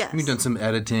 Yes. Yes. You've done some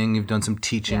editing. You've done some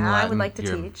teaching Yeah, Latin. I would like to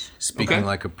You're teach. Speaking Okay.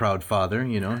 like a proud father,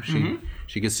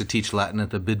 she gets to teach Latin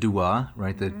at the Bidua,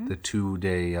 right? The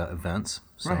 2-day events.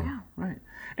 So. Right. Right.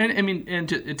 And I mean, and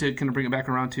to kind of bring it back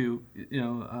around to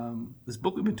this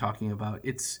book we've been talking about,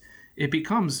 it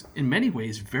becomes in many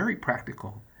ways very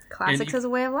practical. Classics as a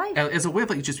way of life. As a way of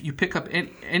life, you pick up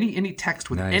any text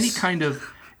with Nice. any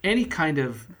kind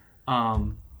of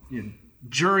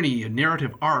journey, a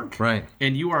narrative arc, Right.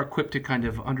 And you are equipped to kind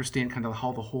of understand kind of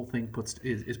how the whole thing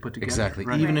is put together. Exactly.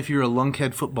 Right? Even if you're a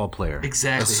lunkhead football player.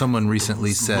 Exactly. As someone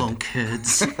recently Those said.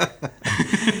 lunkheads.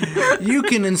 You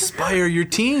can inspire your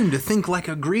team to think like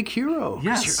a Greek hero. 'Cause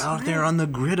Yes. You're out there on the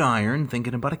gridiron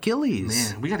thinking about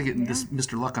Achilles. Man, we got to get this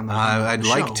Mr. Luck on the. I'd the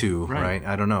like show. to, right?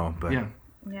 I don't know. But Yeah.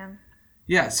 Yeah.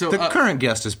 Yeah. So the current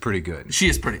guest is pretty good. She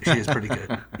is pretty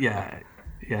good. Yeah.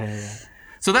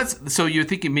 So you're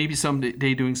thinking maybe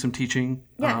someday doing some teaching.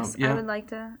 Yes, yeah. I would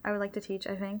like to teach.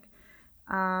 I think.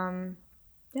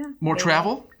 Yeah. More maybe.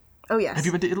 travel. Oh yes. Have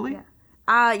you been to Italy?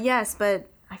 Yeah. Yes, but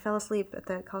I fell asleep at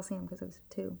the Coliseum because I was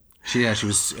 2. She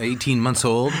was 18 months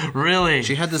old. Really?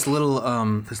 She had this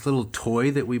little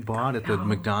toy that we bought at the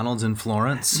McDonald's in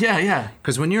Florence. Yeah.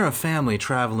 Because when you're a family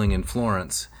traveling in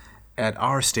Florence, at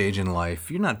our stage in life,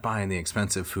 you're not buying the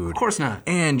expensive food. Of course not.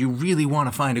 And you really want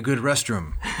to find a good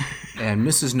restroom. And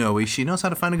Mrs. Noe, she knows how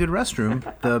to find a good restroom.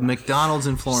 The McDonald's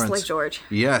in Florence. Just like George.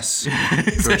 Yes.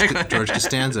 George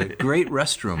Costanza. Great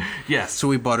restroom. Yes. So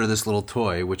we bought her this little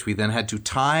toy, which we then had to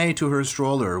tie to her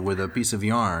stroller with a piece of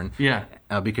yarn. Yeah.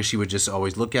 Because she would just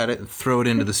always look at it and throw it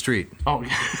into the street. Oh,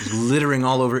 Just littering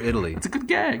all over Italy. it's a good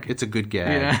gag. It's a good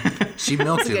gag. Yeah. She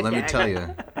milked it, good let me gag. tell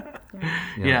you.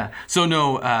 Yeah. So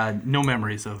no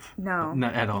memories of. No.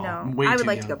 Not at all. No. Way I would too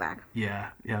like young. to go back. Yeah.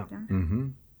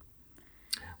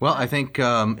 Well, I think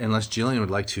unless Jillian would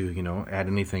like to, add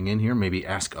anything in here, maybe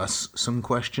ask us some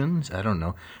questions. I don't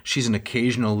know. She's an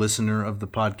occasional listener of the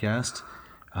podcast,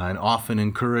 an often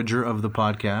encourager of the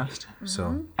podcast.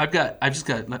 So I've just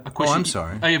got a question. Oh, I'm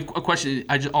sorry. I have a question.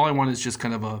 All I want is just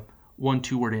kind of a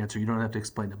 1-2 word answer. You don't have to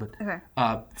explain it, but Okay.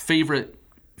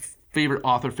 favorite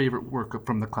author, favorite work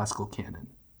from the classical canon.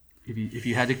 If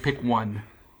you had to pick one.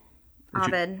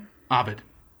 Ovid.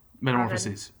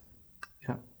 Metamorphoses.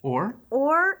 Yeah.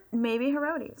 Or maybe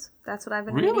Herodes. That's what I've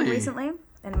been Really? reading recently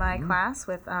in my class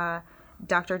with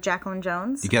Dr. Jacqueline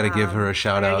Jones. you got to give her a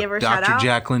shout out. give her a Dr. shout out.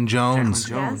 Jacqueline Jones.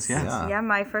 Jones, yes. Yeah,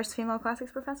 my first female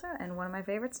classics professor and one of my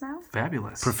favorites now.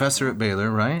 Fabulous. Professor at Baylor,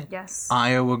 right? Yes.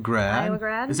 Iowa grad. Iowa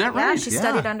grad. Is that Yeah, right? she Yeah.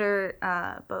 studied under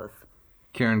both.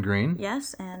 Karen Green,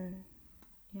 Yes, and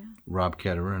Rob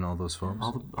Ketterer, and all those folks.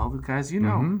 all the guys you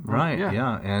know. Right,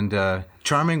 yeah. And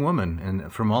charming woman,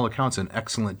 and from all accounts, an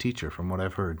excellent teacher, from what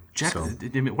I've heard.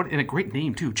 What and a great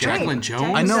name too, Jacqueline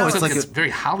Jones. I know, it's like it's a-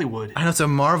 very Hollywood. I know it's a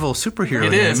Marvel superhero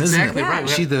It name, is, isn't exactly it? right.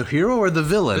 Is she the hero or the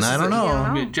villain? I don't know.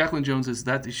 I mean, Jacqueline Jones is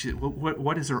that.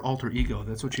 What is her alter ego?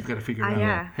 That's what you've got to figure out.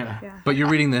 yeah. But you're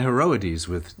reading the Heroides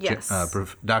with Yes.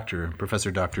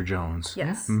 Professor Dr. Jones.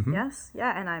 Yes, yes,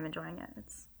 yeah, and I'm enjoying it.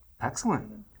 It's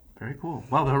Excellent. Very cool.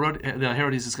 Well, the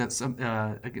Herodes has got some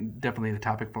definitely the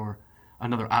topic for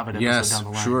another Ovid episode Yes, down the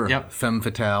line. sure. Yep. Femme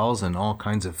fatales and all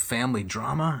kinds of family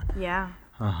drama. yeah.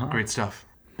 Great stuff.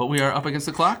 But we are up against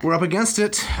the clock. We're up against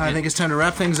it. I think it's time to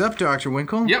wrap things up, Dr.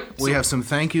 Winkle. Yep. We have some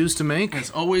thank yous to make. As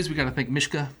always, we got to thank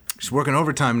Mishka. She's working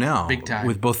overtime now. Big time.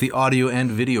 With both the audio and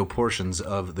video portions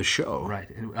of the show. Right.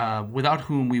 Without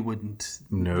whom we wouldn't.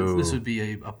 No. This would be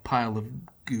a pile of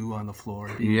goo on the floor.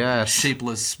 It'd be Yes. a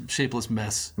shapeless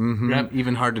mess. Mm-hmm.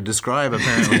 Even hard to describe,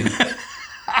 apparently.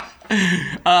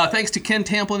 Thanks to Ken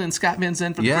Tamplin and Scott Van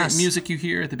Zen for the Yes. great music you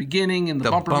hear at the beginning and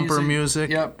the, The bumper music.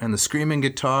 Yep. and the screaming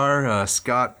guitar.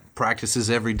 Scott practices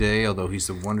every day, although he's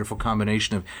a wonderful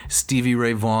combination of Stevie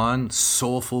Ray Vaughan,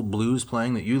 soulful blues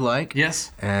playing that you like.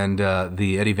 Yes. And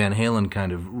the Eddie Van Halen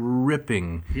kind of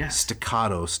ripping Yes.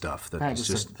 staccato stuff. That's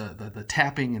just the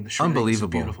tapping and the shredding.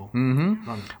 unbelievable. Is beautiful.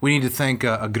 Mm-hmm. We need to thank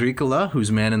Agricola,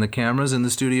 who's manning the cameras in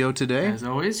the studio today. As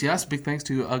always, yes. Big thanks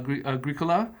to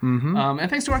Agricola, and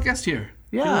thanks to our guest here.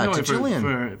 Yeah, Illinois, to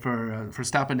Jillian. for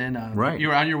stopping in. Right.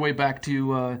 You're on your way back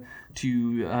to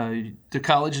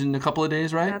college in a couple of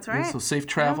days, right? That's right. So safe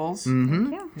travels. Mm-hmm.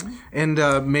 Thank you.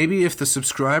 And maybe if the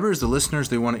subscribers, the listeners,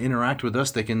 they want to interact with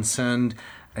us, they can send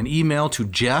an email to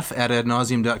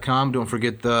jeff@adnauseum.com. Don't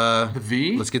forget the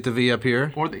V. Let's get the V up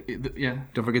here. Or yeah.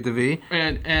 Don't forget the V.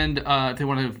 And if they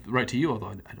want to write to you, although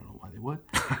I don't know why they would.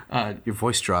 Your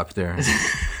voice dropped there.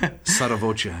 Sotto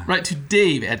voce. Right, to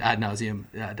Dave at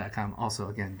adnauseum.com. Also,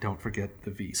 again, don't forget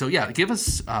the V. So, yeah, give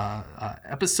us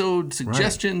episode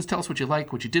suggestions. Right. Tell us what you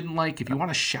like, what you didn't like. If you want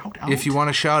to shout out. If you want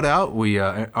to shout out, we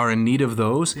are in need of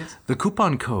those. Yes. The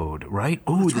coupon code, right?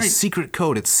 Oh, the secret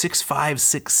code. It's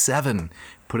 6567.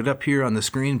 Put it up here on the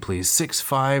screen, please.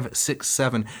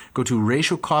 6567. Go to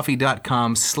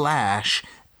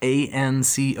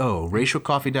ratiocoffee.com/ANCO.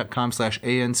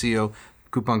 ratiocoffee.com/ANCO.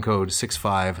 Coupon code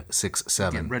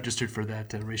 6567. Get registered for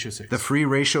that Ratio 6. The free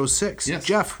Ratio 6. Yes.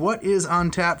 Jeff, what is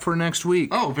on tap for next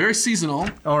week? Oh, very seasonal.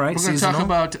 All right, we're going to talk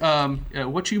about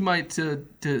what you might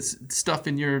stuff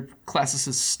in your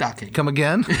classicist stocking. Come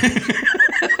again?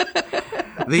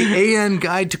 The AN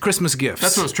Guide to Christmas Gifts.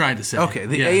 That's what I was trying to say. Okay,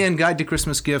 the AN Guide to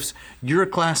Christmas Gifts. You're a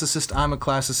classicist, I'm a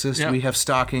classicist. Yep. We have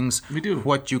stockings. We do.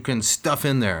 What you can stuff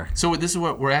in there. So this is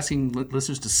what we're asking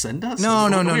listeners to send us? No.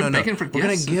 We're begging for gifts? We're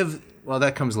going to give... Well,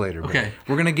 that comes later. Okay.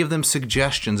 We're going to give them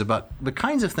suggestions about the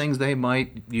kinds of things they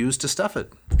might use to stuff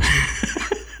it.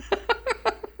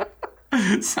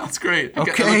 Sounds great.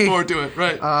 Okay. I look forward to it.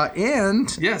 Right.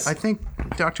 And yes. I think,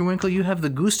 Dr. Winkle, you have the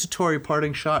gustatory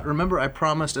parting shot. Remember, I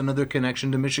promised another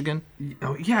connection to Michigan?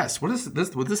 Oh, yes. What is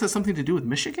this? Would this have something to do with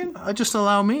Michigan? Just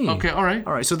allow me. Okay, all right.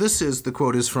 All right, so the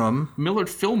quote is from... Millard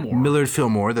Fillmore. Millard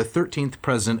Fillmore, the 13th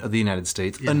President of the United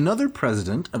States. Yeah. Another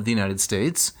President of the United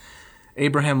States...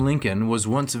 Abraham Lincoln was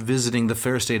once visiting the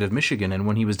fair state of Michigan, and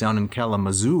when he was down in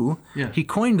Kalamazoo, he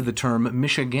coined the term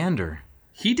Michigander.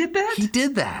 He did that? He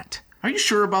did that. Are you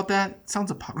sure about that? Sounds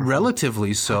apocryphal.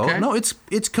 Relatively so. Okay. No, it's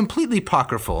completely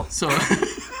apocryphal. So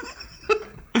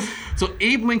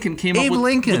Abe Lincoln came up with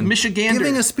Michigander.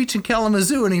 Giving a speech in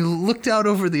Kalamazoo, and he looked out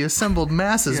over the assembled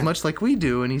masses, much like we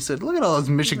do, and he said, look at all those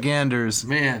Michiganders.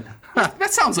 Man,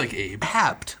 that sounds like Abe.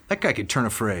 Apt. That guy could turn a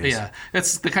phrase. Yeah,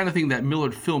 that's the kind of thing that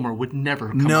Millard Fillmore would never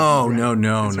come No.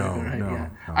 Yeah.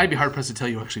 I'd be hard-pressed to tell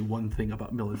you actually one thing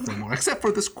about Millard Fillmore, except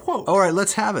for this quote. All right,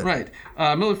 let's have it. Right.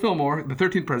 Millard Fillmore, the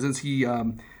 13th president, he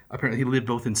apparently lived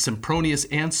both in Sempronius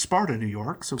and Sparta, New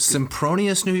York. So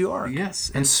Sempronius, New York. Yes.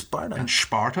 And Sparta. And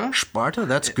Sparta. Sparta,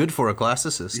 that's good for a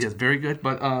classicist. Yes, very good.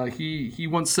 But he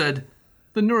once said,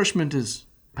 the nourishment is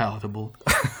palatable.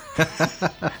 I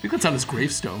think that's on his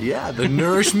gravestone. Yeah, the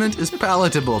nourishment is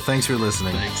palatable. Thanks for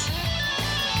listening. Thanks.